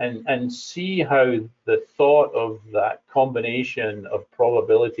 and see how the thought of that combination of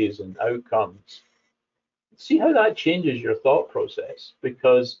probabilities and outcomes, see how that changes your thought process,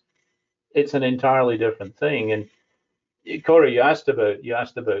 because it's an entirely different thing. And Corey, you asked about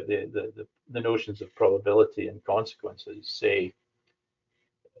the notions of probability and consequences. Say,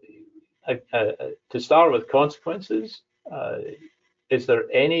 to start with consequences, is there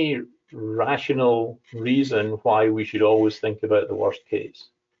any rational reason why we should always think about the worst case?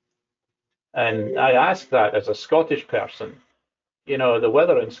 And I ask that as a Scottish person. You know, the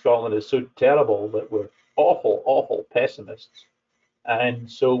weather in Scotland is so terrible that we're awful, awful pessimists.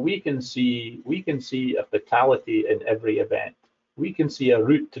 And so we can see a fatality in every event. We can see a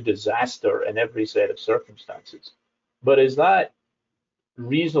route to disaster in every set of circumstances. But is that,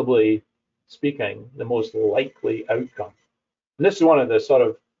 reasonably speaking, the most likely outcome? And this is one of the sort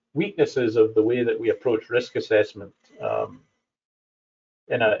of weaknesses of the way that we approach risk assessment,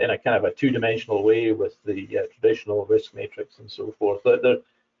 in a kind of a two-dimensional way with the traditional risk matrix and so forth. There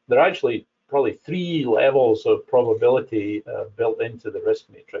are actually probably three levels of probability built into the risk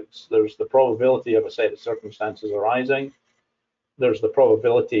matrix. There's the probability of a set of circumstances arising. There's the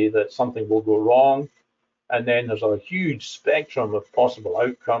probability that something will go wrong. And then there's a huge spectrum of possible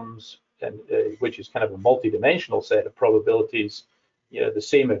outcomes, and which is kind of a multidimensional set of probabilities. You know, the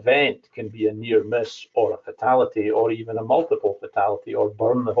same event can be a near miss or a fatality or even a multiple fatality or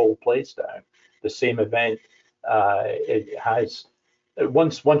burn the whole place down. The same event, it has,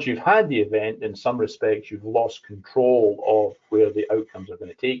 once you've had the event, in some respects, you've lost control of where the outcomes are going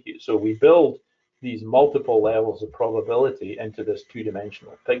to take you. So we build these multiple levels of probability into this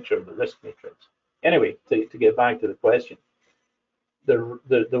two-dimensional picture of the risk matrix. Anyway, to get back to the question,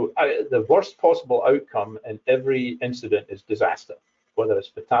 the worst possible outcome in every incident is disaster, whether it's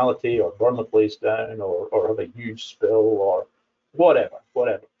fatality or burn the place down or have a huge spill or whatever.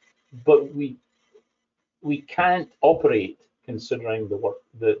 But we can't operate considering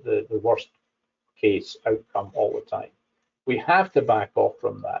the worst case outcome all the time. We have to back off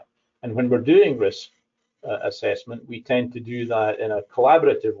from that. And when we're doing risk assessment, we tend to do that in a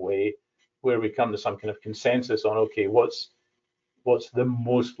collaborative way, where we come to some kind of consensus on, okay, what's the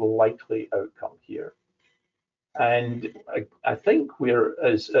most likely outcome here? And I think we're,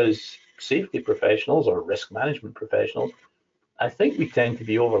 as safety professionals or risk management professionals, I think we tend to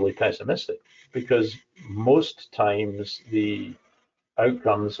be overly pessimistic, because most times the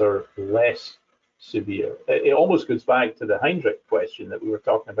outcomes are less severe. It almost goes back to the Heinrich question that we were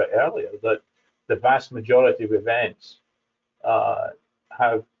talking about earlier, that the vast majority of events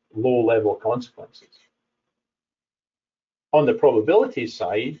have low-level consequences. On the probability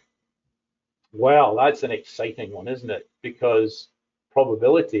side, well, that's an exciting one, isn't it? Because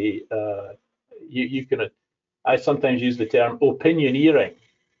probability, you can, I sometimes use the term opinioneering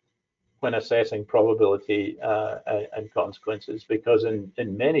when assessing probability and consequences, because in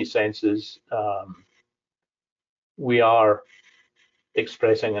many senses, we are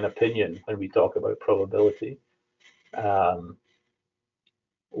expressing an opinion when we talk about probability.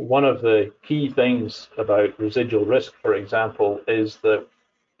 One of the key things about residual risk, for example, is that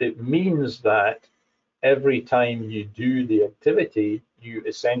it means that every time you do the activity, you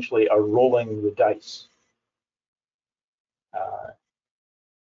essentially are rolling the dice.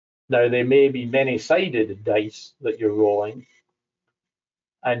 Now, there may be many-sided dice that you're rolling,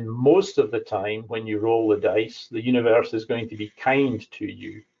 and most of the time when you roll the dice, the universe is going to be kind to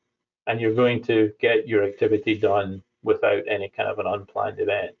you, and you're going to get your activity done without any kind of an unplanned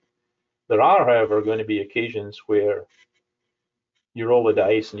event. There are, however, going to be occasions where you roll the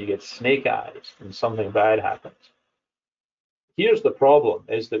dice and you get snake eyes and something bad happens. Here's the problem,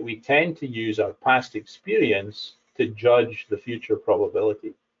 is that we tend to use our past experience to judge the future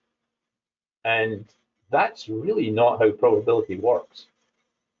probability. And that's really not how probability works.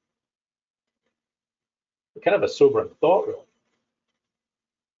 Kind of a sobering thought, really.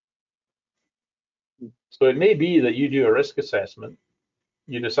 So it may be that you do a risk assessment,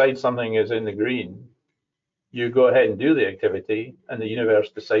 you decide something is in the green, you go ahead and do the activity, and the universe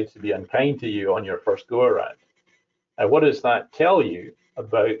decides to be unkind to you on your first go around. And what does that tell you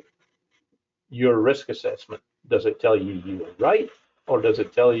about your risk assessment? Does it tell you you were right, or does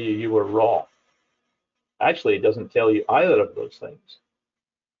it tell you you were wrong? Actually, it doesn't tell you either of those things,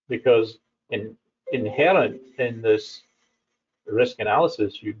 because inherent in this risk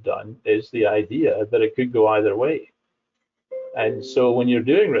analysis you've done is the idea that it could go either way. And so when you're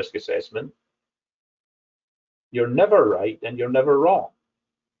doing risk assessment, you're never right and you're never wrong.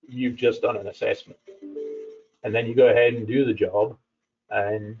 You've just done an assessment. And then you go ahead and do the job,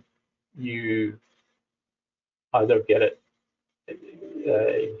 and you either get it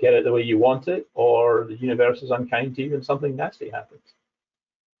the way you want it, or the universe is unkind to you and something nasty happens.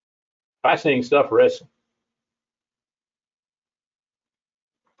 Fascinating stuff, risk.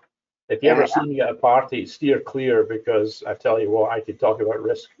 If you ever see me at a party, steer clear, because I tell you what, I could talk about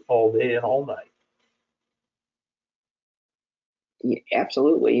risk all day and all night. Yeah,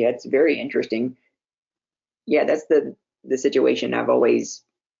 absolutely. It's very interesting. Yeah, that's the situation I've always,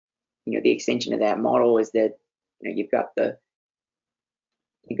 the extension of that model is that, you've got the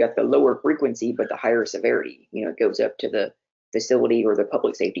lower frequency, but the higher severity. It goes up to the facility or the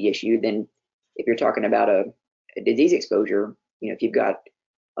public safety issue. Then if you're talking about a disease exposure, if you've got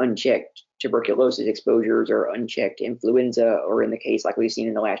unchecked tuberculosis exposures or unchecked influenza, or in the case like we've seen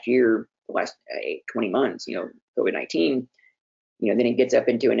in the last 20 months, COVID-19, then it gets up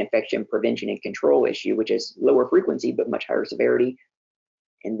into an infection prevention and control issue, which is lower frequency but much higher severity.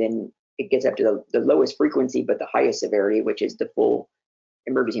 And then it gets up to the lowest frequency but the highest severity, which is the full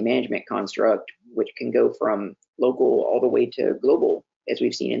emergency management construct, which can go from local all the way to global, as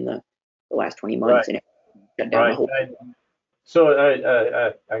we've seen in the last 20 months. Right. And it shut down the whole. So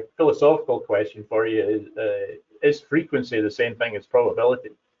a philosophical question for you is frequency the same thing as probability?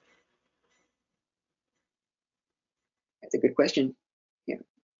 That's a good question. Yeah.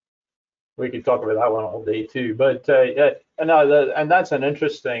 We could talk about that one all day too, but and that's an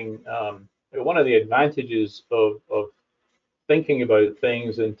interesting, one of the advantages of thinking about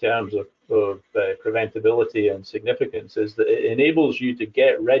things in terms of preventability and significance is that it enables you to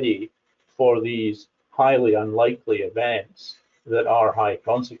get ready for these highly unlikely events that are high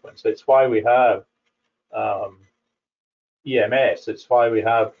consequence. It's why we have EMS, it's why we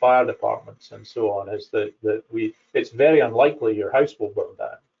have fire departments and so on, is that it's very unlikely your house will burn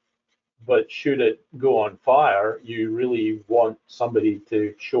down. But should it go on fire, you really want somebody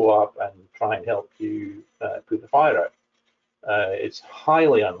to show up and try and help you put the fire out. It's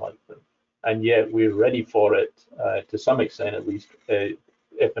highly unlikely, and yet we're ready for it to some extent, at least,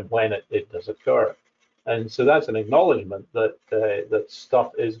 if and when it does occur. And so that's an acknowledgement that that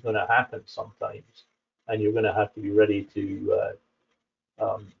stuff is going to happen sometimes, and you're going to have to be ready to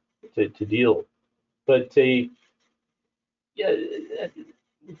deal. But yeah,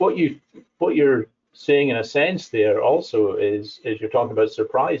 what you're saying in a sense there also is you're talking about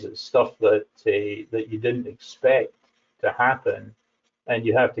surprises, stuff that you didn't expect to happen, and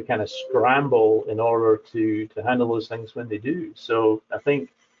you have to kind of scramble in order to handle those things when they do. So I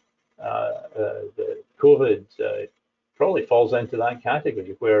think the COVID probably falls into that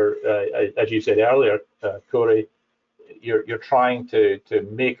category where, as you said earlier, Corey, you're trying to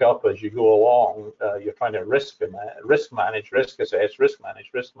make up as you go along. You're trying to risk manage, risk assess, risk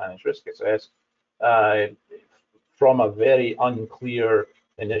assess from a very unclear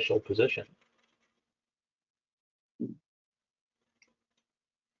initial position.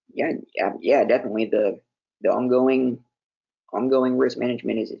 Yeah, definitely. The ongoing risk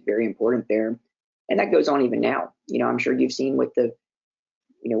management is very important there, and that goes on even now. I'm sure you've seen with the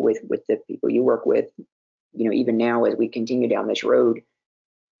with the people you work with, even now as we continue down this road,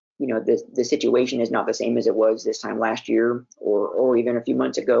 the situation is not the same as it was this time last year or even a few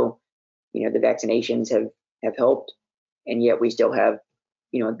months ago. The vaccinations have helped, and yet we still have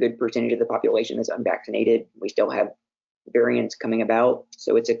a good percentage of the population that's unvaccinated. We still have variants coming about,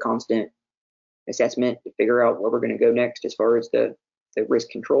 so it's a constant assessment to figure out where we're going to go next as far as the risk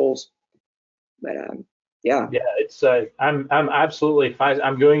controls. But Yeah. Yeah, it's I'm absolutely fine.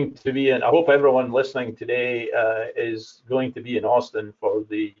 I'm going to be in. I hope everyone listening today is going to be in Austin for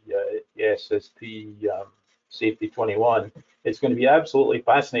the ASSP Safety 21. It's going to be absolutely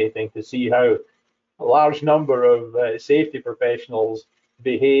fascinating to see how a large number of safety professionals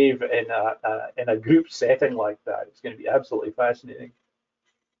behave in a group setting like that. It's going to be absolutely fascinating.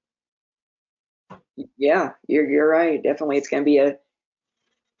 Yeah, you're right. Definitely, it's going to be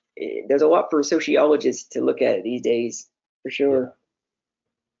there's a lot for sociologists to look at these days, for Yeah. sure.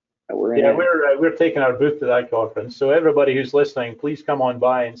 We're in Yeah, a we're taking our booth to that conference. So everybody who's listening, please come on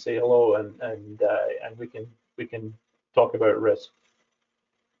by and say hello, and we can talk about risk.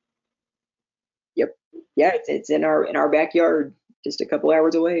 Yep. Yeah, it's in our backyard, just a couple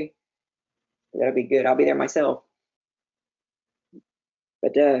hours away. That'll be good. I'll be there myself.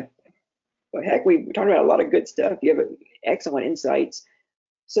 But well, heck, we talked about a lot of good stuff. You have excellent insights.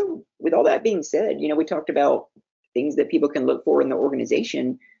 So, with all that being said, we talked about things that people can look for in the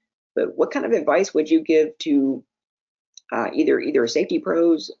organization. But what kind of advice would you give to either safety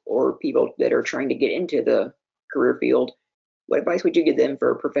pros or people that are trying to get into the career field? What advice would you give them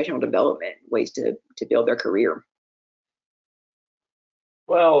for professional development, ways to build their career?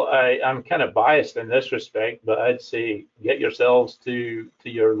 Well, I'm kind of biased in this respect, but I'd say get yourselves to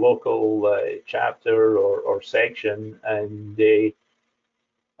your local chapter or section and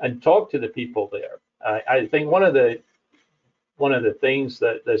talk to the people there. I think one of the things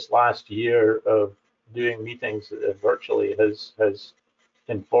that this last year of doing meetings virtually has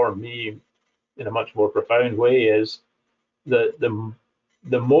informed me in a much more profound way is that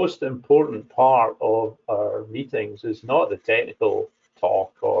the most important part of our meetings is not the technical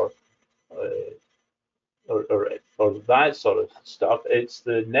talk uh, or that sort of stuff. It's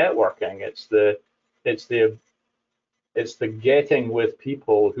the networking. It's the it's the getting with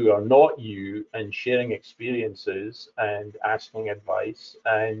people who are not you and sharing experiences and asking advice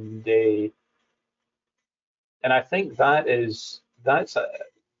and I think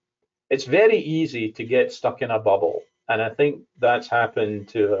it's very easy to get stuck in a bubble. And I think that's happened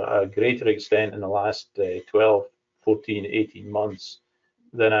to a greater extent in the last 12, 14, 18 months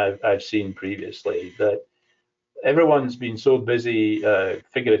than I've seen previously. That everyone's been so busy,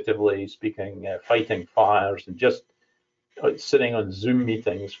 figuratively speaking, fighting fires and just sitting on Zoom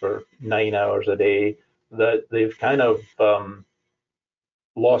meetings for 9 hours a day that they've kind of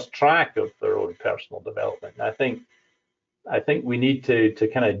lost track of their own personal development. And I think we need to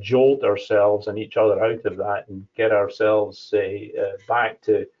kind of jolt ourselves and each other out of that and get ourselves say back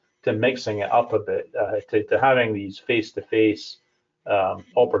to mixing it up a bit, to having these face-to-face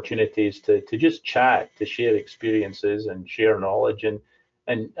opportunities to just chat, to share experiences and share knowledge, and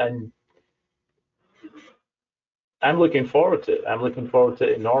I'm looking forward to it. I'm looking forward to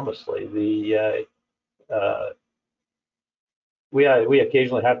it enormously. We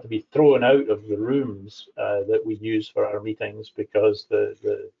occasionally have to be thrown out of the rooms that we use for our meetings because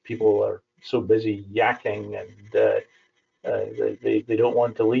the people are so busy yakking and they don't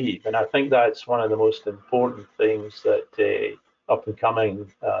want to leave. And I think that's one of the most important things that up and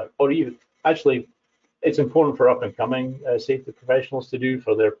coming, or even actually, it's important for up and coming safety professionals to do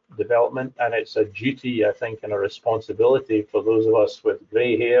for their development. And it's a duty, I think, and a responsibility for those of us with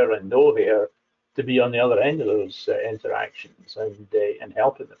gray hair and no hair to be on the other end of those interactions and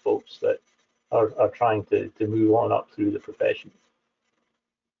helping the folks that are trying to move on up through the profession.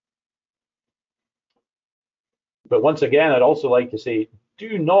 But once again, I'd also like to say,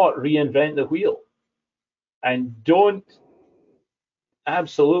 do not reinvent the wheel and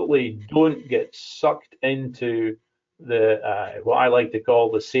absolutely don't get sucked into the what I like to call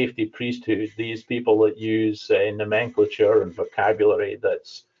the safety priesthood. These people that use nomenclature and vocabulary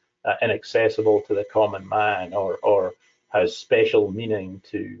that's inaccessible to the common man or has special meaning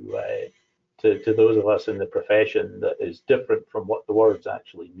to those of us in the profession that is different from what the words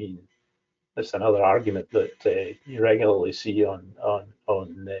actually mean. That's another argument that you regularly see on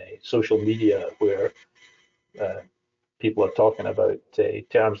social media where uh, people are talking about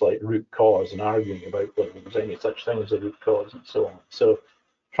terms like root cause and arguing about whether there's any such thing as a root cause and so on. So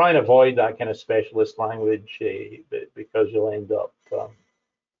try and avoid that kind of specialist language because you'll end up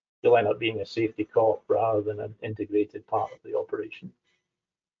being a safety cop rather than an integrated part of the operation.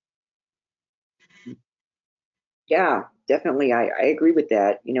 Yeah, definitely. I agree with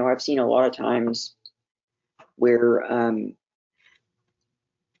that. I've seen a lot of times where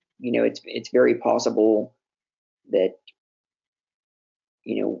it's very possible that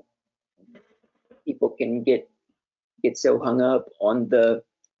you know people can get so hung up on the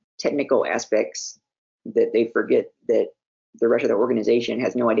technical aspects that they forget that the rest of the organization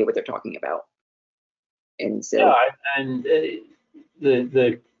has no idea what they're talking about. And so, Yeah, and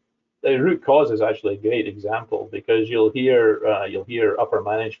the root cause is actually a great example because you'll hear upper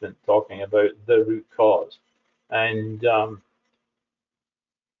management talking about the root cause, and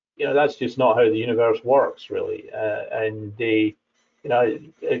that's just not how the universe works really. And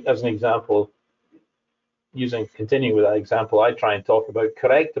as an example, continuing with that example, I try and talk about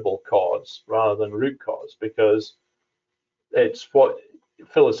correctable cause rather than root cause because it's what,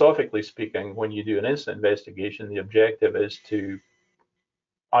 philosophically speaking, when you do an incident investigation, the objective is to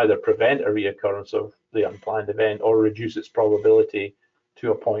either prevent a reoccurrence of the unplanned event or reduce its probability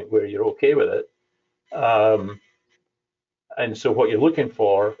to a point where you're okay with it. And so what you're looking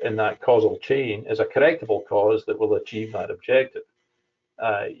for in that causal chain is a correctable cause that will achieve that objective.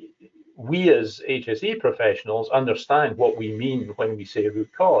 We as HSE professionals understand what we mean when we say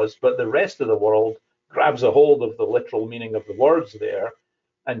root cause, but the rest of the world grabs a hold of the literal meaning of the words there,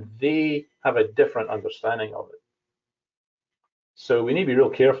 and they have a different understanding of it. So we need to be real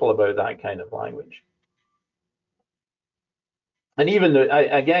careful about that kind of language. And even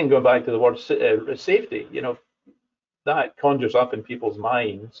again, going back to the word safety, that conjures up in people's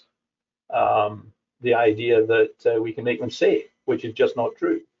minds the idea that we can make them safe, which is just not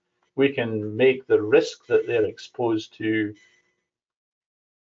true. We can make the risk that they're exposed to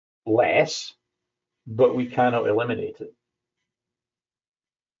less, but we cannot eliminate it.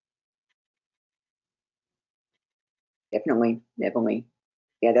 definitely, definitely.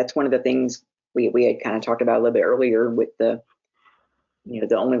 Yeah, that's one of the things we had kind of talked about a little bit earlier with the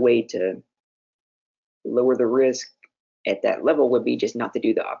only way to lower the risk at that level would be just not to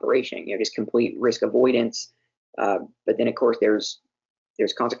do the operation, just complete risk avoidance. But then of course there's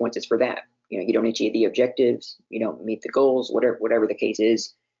consequences for that. You don't achieve the objectives, you don't meet the goals, whatever the case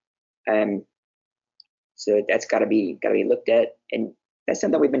is. So that's got to be looked at, and that's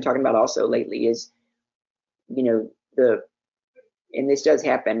something we've been talking about also lately. Is and this does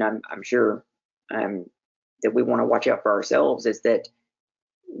happen, I'm sure, that we want to watch out for ourselves is that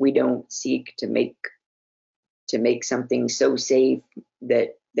we don't seek to make something so safe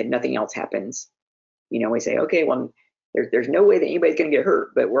that nothing else happens. We say, okay, well, there's no way that anybody's going to get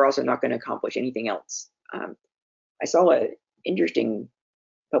hurt, but we're also not going to accomplish anything else. I saw an interesting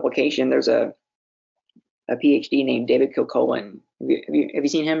publication. There's a PhD named David Kilcullen. Have you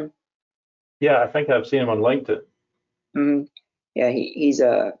seen him? Yeah, I think I've seen him on LinkedIn. Mm-hmm. Yeah, he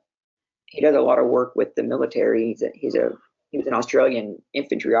does a lot of work with the military. He was an Australian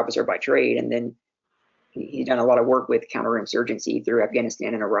infantry officer by trade, and then he's done a lot of work with counterinsurgency through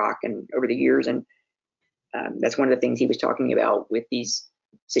Afghanistan and Iraq and over the years. And that's one of the things he was talking about with these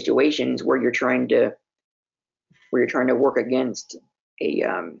situations where you're trying to work against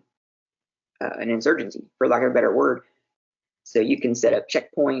an insurgency, for lack of a better word. So you can set up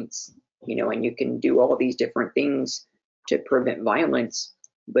checkpoints, and you can do all of these different things to prevent violence.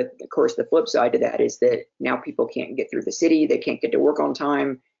 But of course, the flip side to that is that now people can't get through the city, they can't get to work on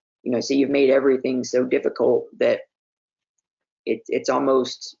time. So you've made everything so difficult that it's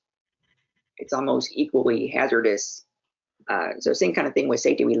almost equally hazardous. So same kind of thing with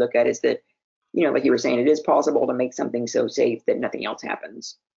safety we look at is that, like you were saying, it is possible to make something so safe that nothing else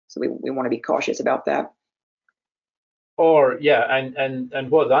happens. So we want to be cautious about that. Or yeah, and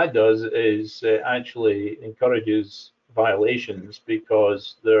what that does is actually encourages violations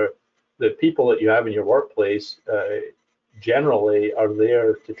because the people that you have in your workplace generally are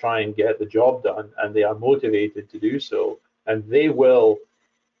there to try and get the job done, and they are motivated to do so, and they will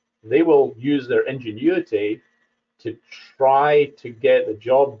use their ingenuity to try to get the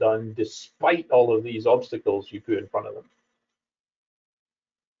job done despite all of these obstacles you put in front of them.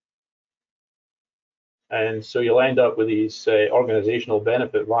 And so you'll end up with these organizational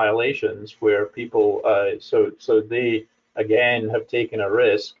benefit violations where people, so they again have taken a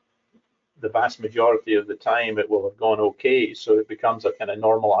risk. The vast majority of the time it will have gone okay, so it becomes a kind of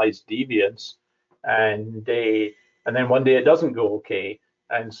normalized deviance, and then one day it doesn't go okay,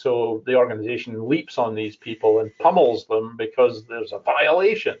 and so the organization leaps on these people and pummels them because there's a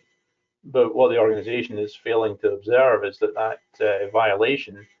violation. But what the organization is failing to observe is that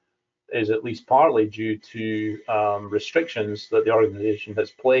violation is at least partly due to restrictions that the organization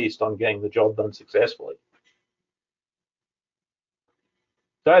has placed on getting the job done successfully.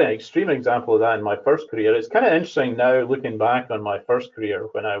 So I had an extreme example of that in my first career. It's kind of interesting now looking back on my first career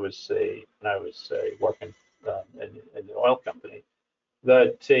when I was working in the oil company,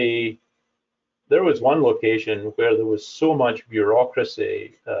 that there was one location where there was so much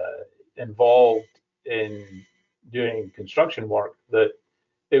bureaucracy involved in doing construction work that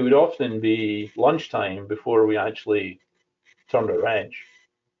it would often be lunchtime before we actually turned a wrench.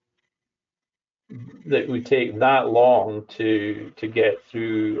 that would take that long to get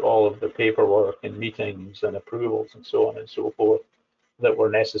through all of the paperwork and meetings and approvals and so on and so forth that were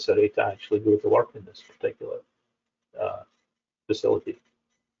necessary to actually go to work in this particular uh, facility.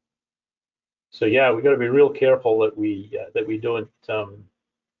 So yeah, we got to be real careful that we don't.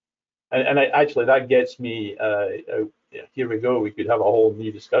 Actually, that gets me. Here we go. We could have a whole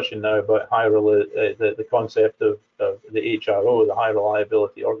new discussion now about the concept of the HRO, the High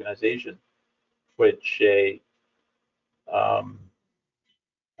Reliability Organization, which um,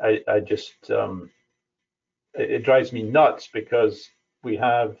 I just it drives me nuts because we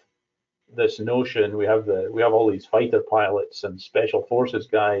have this notion, we have all these fighter pilots and special forces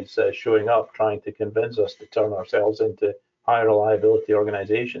guys showing up trying to convince us to turn ourselves into high reliability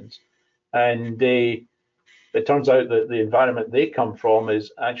organizations, and it turns out that the environment they come from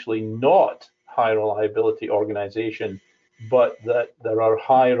is actually not high reliability organization, but that there are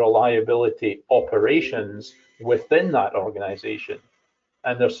high reliability operations within that organization,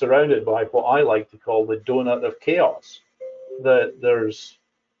 and they're surrounded by what I like to call the donut of chaos. That there's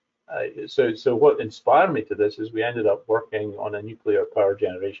so what inspired me to this is we ended up working on a nuclear power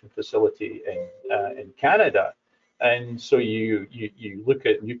generation facility in Canada, and so you look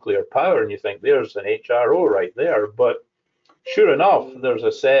at nuclear power and you think there's an HRO right there, but sure enough, there's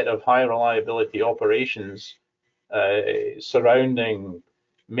a set of high reliability operations surrounding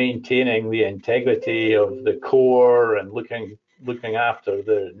maintaining the integrity of the core and looking after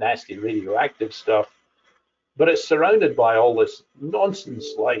the nasty radioactive stuff, but it's surrounded by all this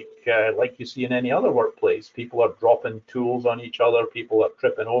nonsense like you see in any other workplace. People are dropping tools on each other, people are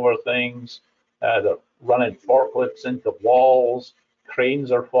tripping over things, they're running forklifts into walls,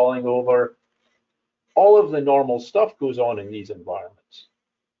 cranes are falling over. All of the normal stuff goes on in these environments.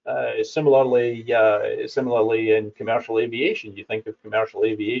 Similarly in commercial aviation, you think of commercial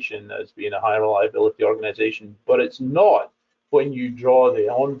aviation as being a high reliability organization, but it's not when you draw the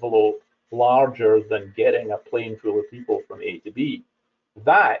envelope larger than getting a plane full of people from A to B.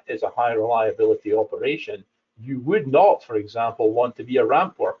 That is a high reliability operation. You would not, for example, want to be a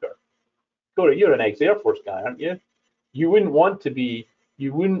ramp worker. Corey, you're an ex-Air Force guy, aren't you? You wouldn't want to be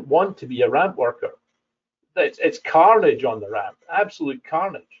a ramp worker. It's carnage on the ramp, absolute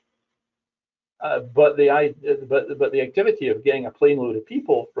carnage. But the activity of getting a plane load of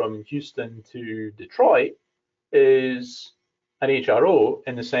people from Houston to Detroit is an HRO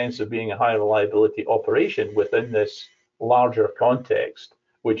in the sense of being a high reliability operation within this larger context,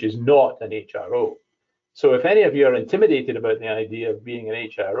 which is not an HRO. So if any of you are intimidated about the idea of being an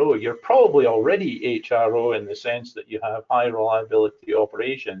HRO, you're probably already HRO in the sense that you have high reliability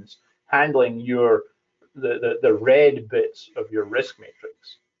operations handling the red bits of your risk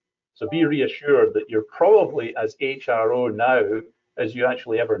matrix. So be reassured that you're probably as HRO now as you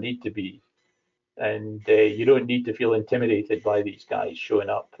actually ever need to be. And you don't need to feel intimidated by these guys showing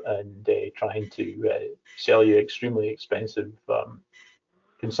up and trying to sell you extremely expensive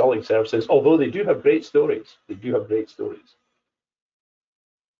consulting services, although they do have great stories. They do have great stories.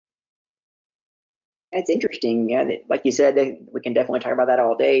 That's interesting. Yeah, like you said, we can definitely talk about that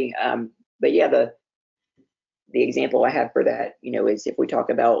all day. But yeah, the example I have for that, is if we talk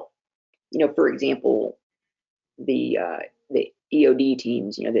about, for example, the EOD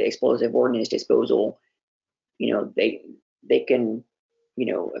teams, the explosive ordnance disposal, they can,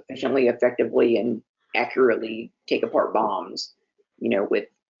 efficiently, effectively, and accurately take apart bombs, with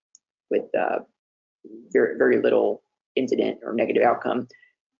very, very little incident or negative outcome.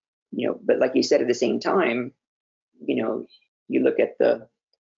 But like you said, at the same time, you look at the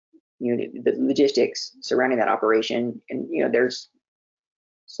logistics surrounding that operation, and there's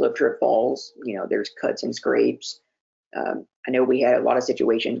slip, trip, falls. There's cuts and scrapes. I know we had a lot of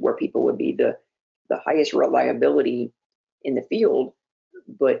situations where people would be the highest reliability in the field,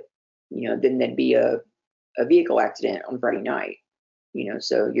 but then there'd be a vehicle accident on Friday night.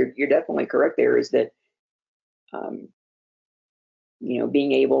 So you're definitely correct. There is that,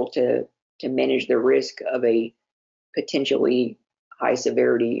 being able to manage the risk of a potentially high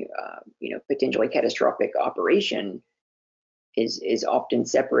severity, potentially catastrophic operation is often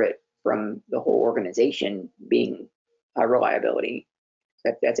separate from the whole organization being high reliability.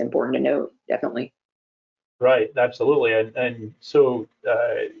 That's important to note, definitely. Right, absolutely, and so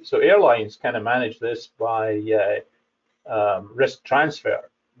airlines kind of manage this by risk transfer.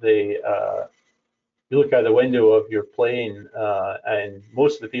 You look out the window of your plane, and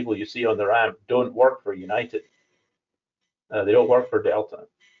most of the people you see on the ramp don't work for United. They don't work for Delta.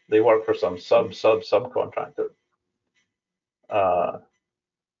 They work for some subcontractor. Uh,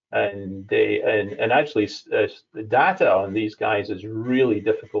 and actually, the data on these guys is really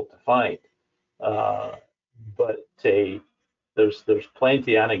difficult to find. But there's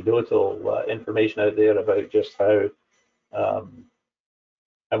plenty anecdotal information out there about just how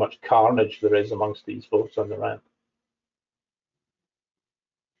much carnage there is amongst these folks on the ramp.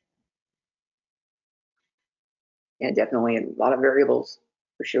 Yeah, definitely a lot of variables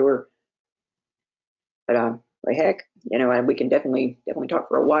for sure. But like heck, and we can definitely talk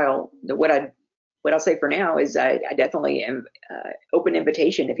for a while. What I'll say for now is I definitely am open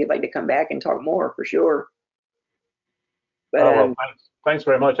invitation if you'd like to come back and talk more for sure. But well, thanks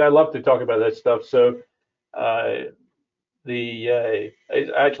very much. I love to talk about this stuff. So it's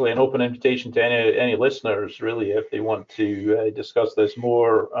actually an open invitation to any listeners, really, if they want to discuss this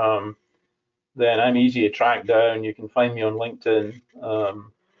more. Then I'm easy to track down. You can find me on LinkedIn.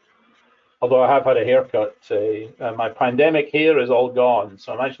 Although I have had a haircut, my pandemic hair is all gone,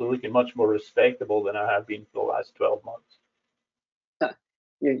 so I'm actually looking much more respectable than I have been for the last 12 months.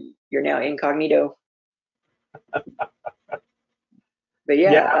 You're now incognito. But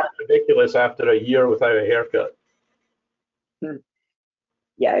yeah, ridiculous after a year without a haircut.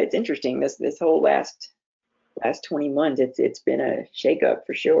 Yeah, it's interesting. This whole last 20 months, it's been a shakeup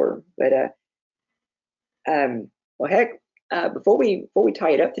for sure. But well, heck, before we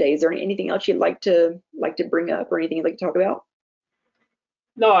tie it up today, is there anything else you'd like to bring up, or anything you'd like to talk about?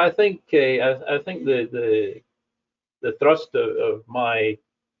 No, I think the thrust of my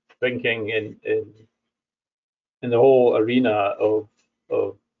thinking in the whole arena of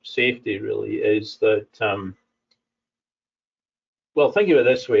safety really is that well, think of it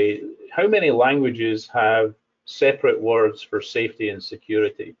this way: how many languages have separate words for safety and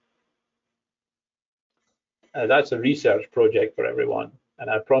security? That's a research project for everyone. And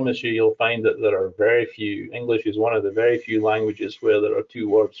I promise you'll find that there are very few. English is one of the very few languages where there are two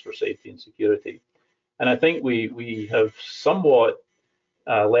words for safety and security. And I think we have somewhat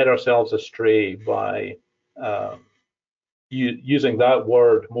led ourselves astray by using that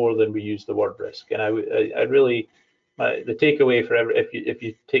word more than we use the word risk. And I really, the takeaway for if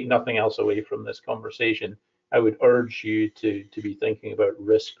you take nothing else away from this conversation, I would urge you to be thinking about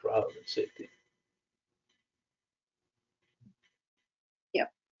risk rather than safety.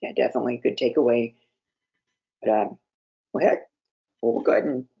 Yeah, definitely good takeaway. But well, heck, we'll go ahead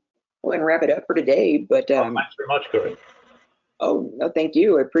and wrap it up for today. But thanks very much, Corey. Oh, no, thank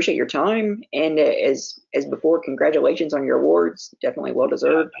you. I appreciate your time. And as before, congratulations on your awards. Definitely well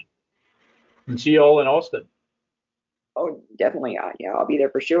deserved. And see you all in Austin. Oh, definitely. Yeah, I'll be there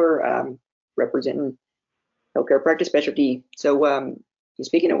for sure. Representing healthcare practice specialty. So,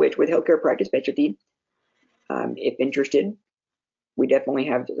 speaking of which, with healthcare practice specialty, if interested, we definitely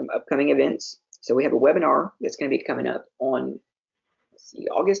have some upcoming events. So we have a webinar that's going to be coming up on, let's see,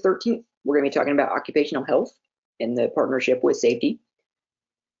 August 13th. We're going to be talking about occupational health in the partnership with safety.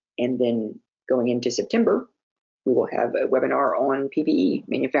 And then going into September, we will have a webinar on PPE,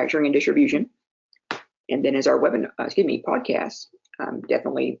 manufacturing and distribution. And then as our podcast,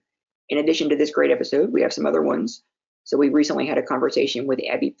 definitely, in addition to this great episode, we have some other ones. So we recently had a conversation with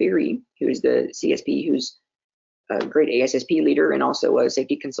Abby Ferry, who is the CSP, who's a great ASSP leader and also a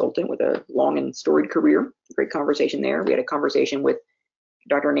safety consultant with a long and storied career. Great conversation there. We had a conversation with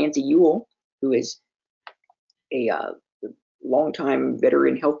Dr. Nancy Ewell, who is a longtime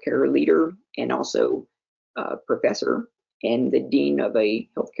veteran healthcare leader and also professor and the dean of a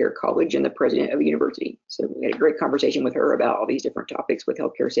healthcare college and the president of a university. So we had a great conversation with her about all these different topics with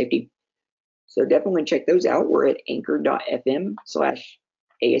healthcare safety. So definitely check those out. We're at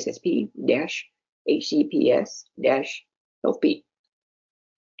anchor.fm/ASSP-HCPS-Healthbeat.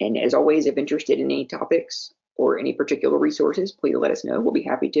 And as always, if interested in any topics or any particular resources, please let us know. We'll be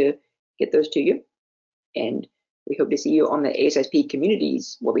happy to get those to you. And we hope to see you on the ASSP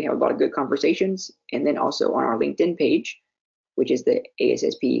communities where we have a lot of good conversations, and then also on our LinkedIn page, which is the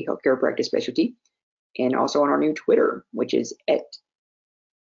ASSP Healthcare Practice Specialty, and also on our new Twitter, which is at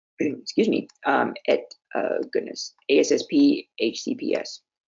ASSP HCPS.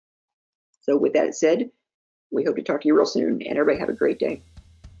 So with that said, we hope to talk to you real soon, and everybody have a great day.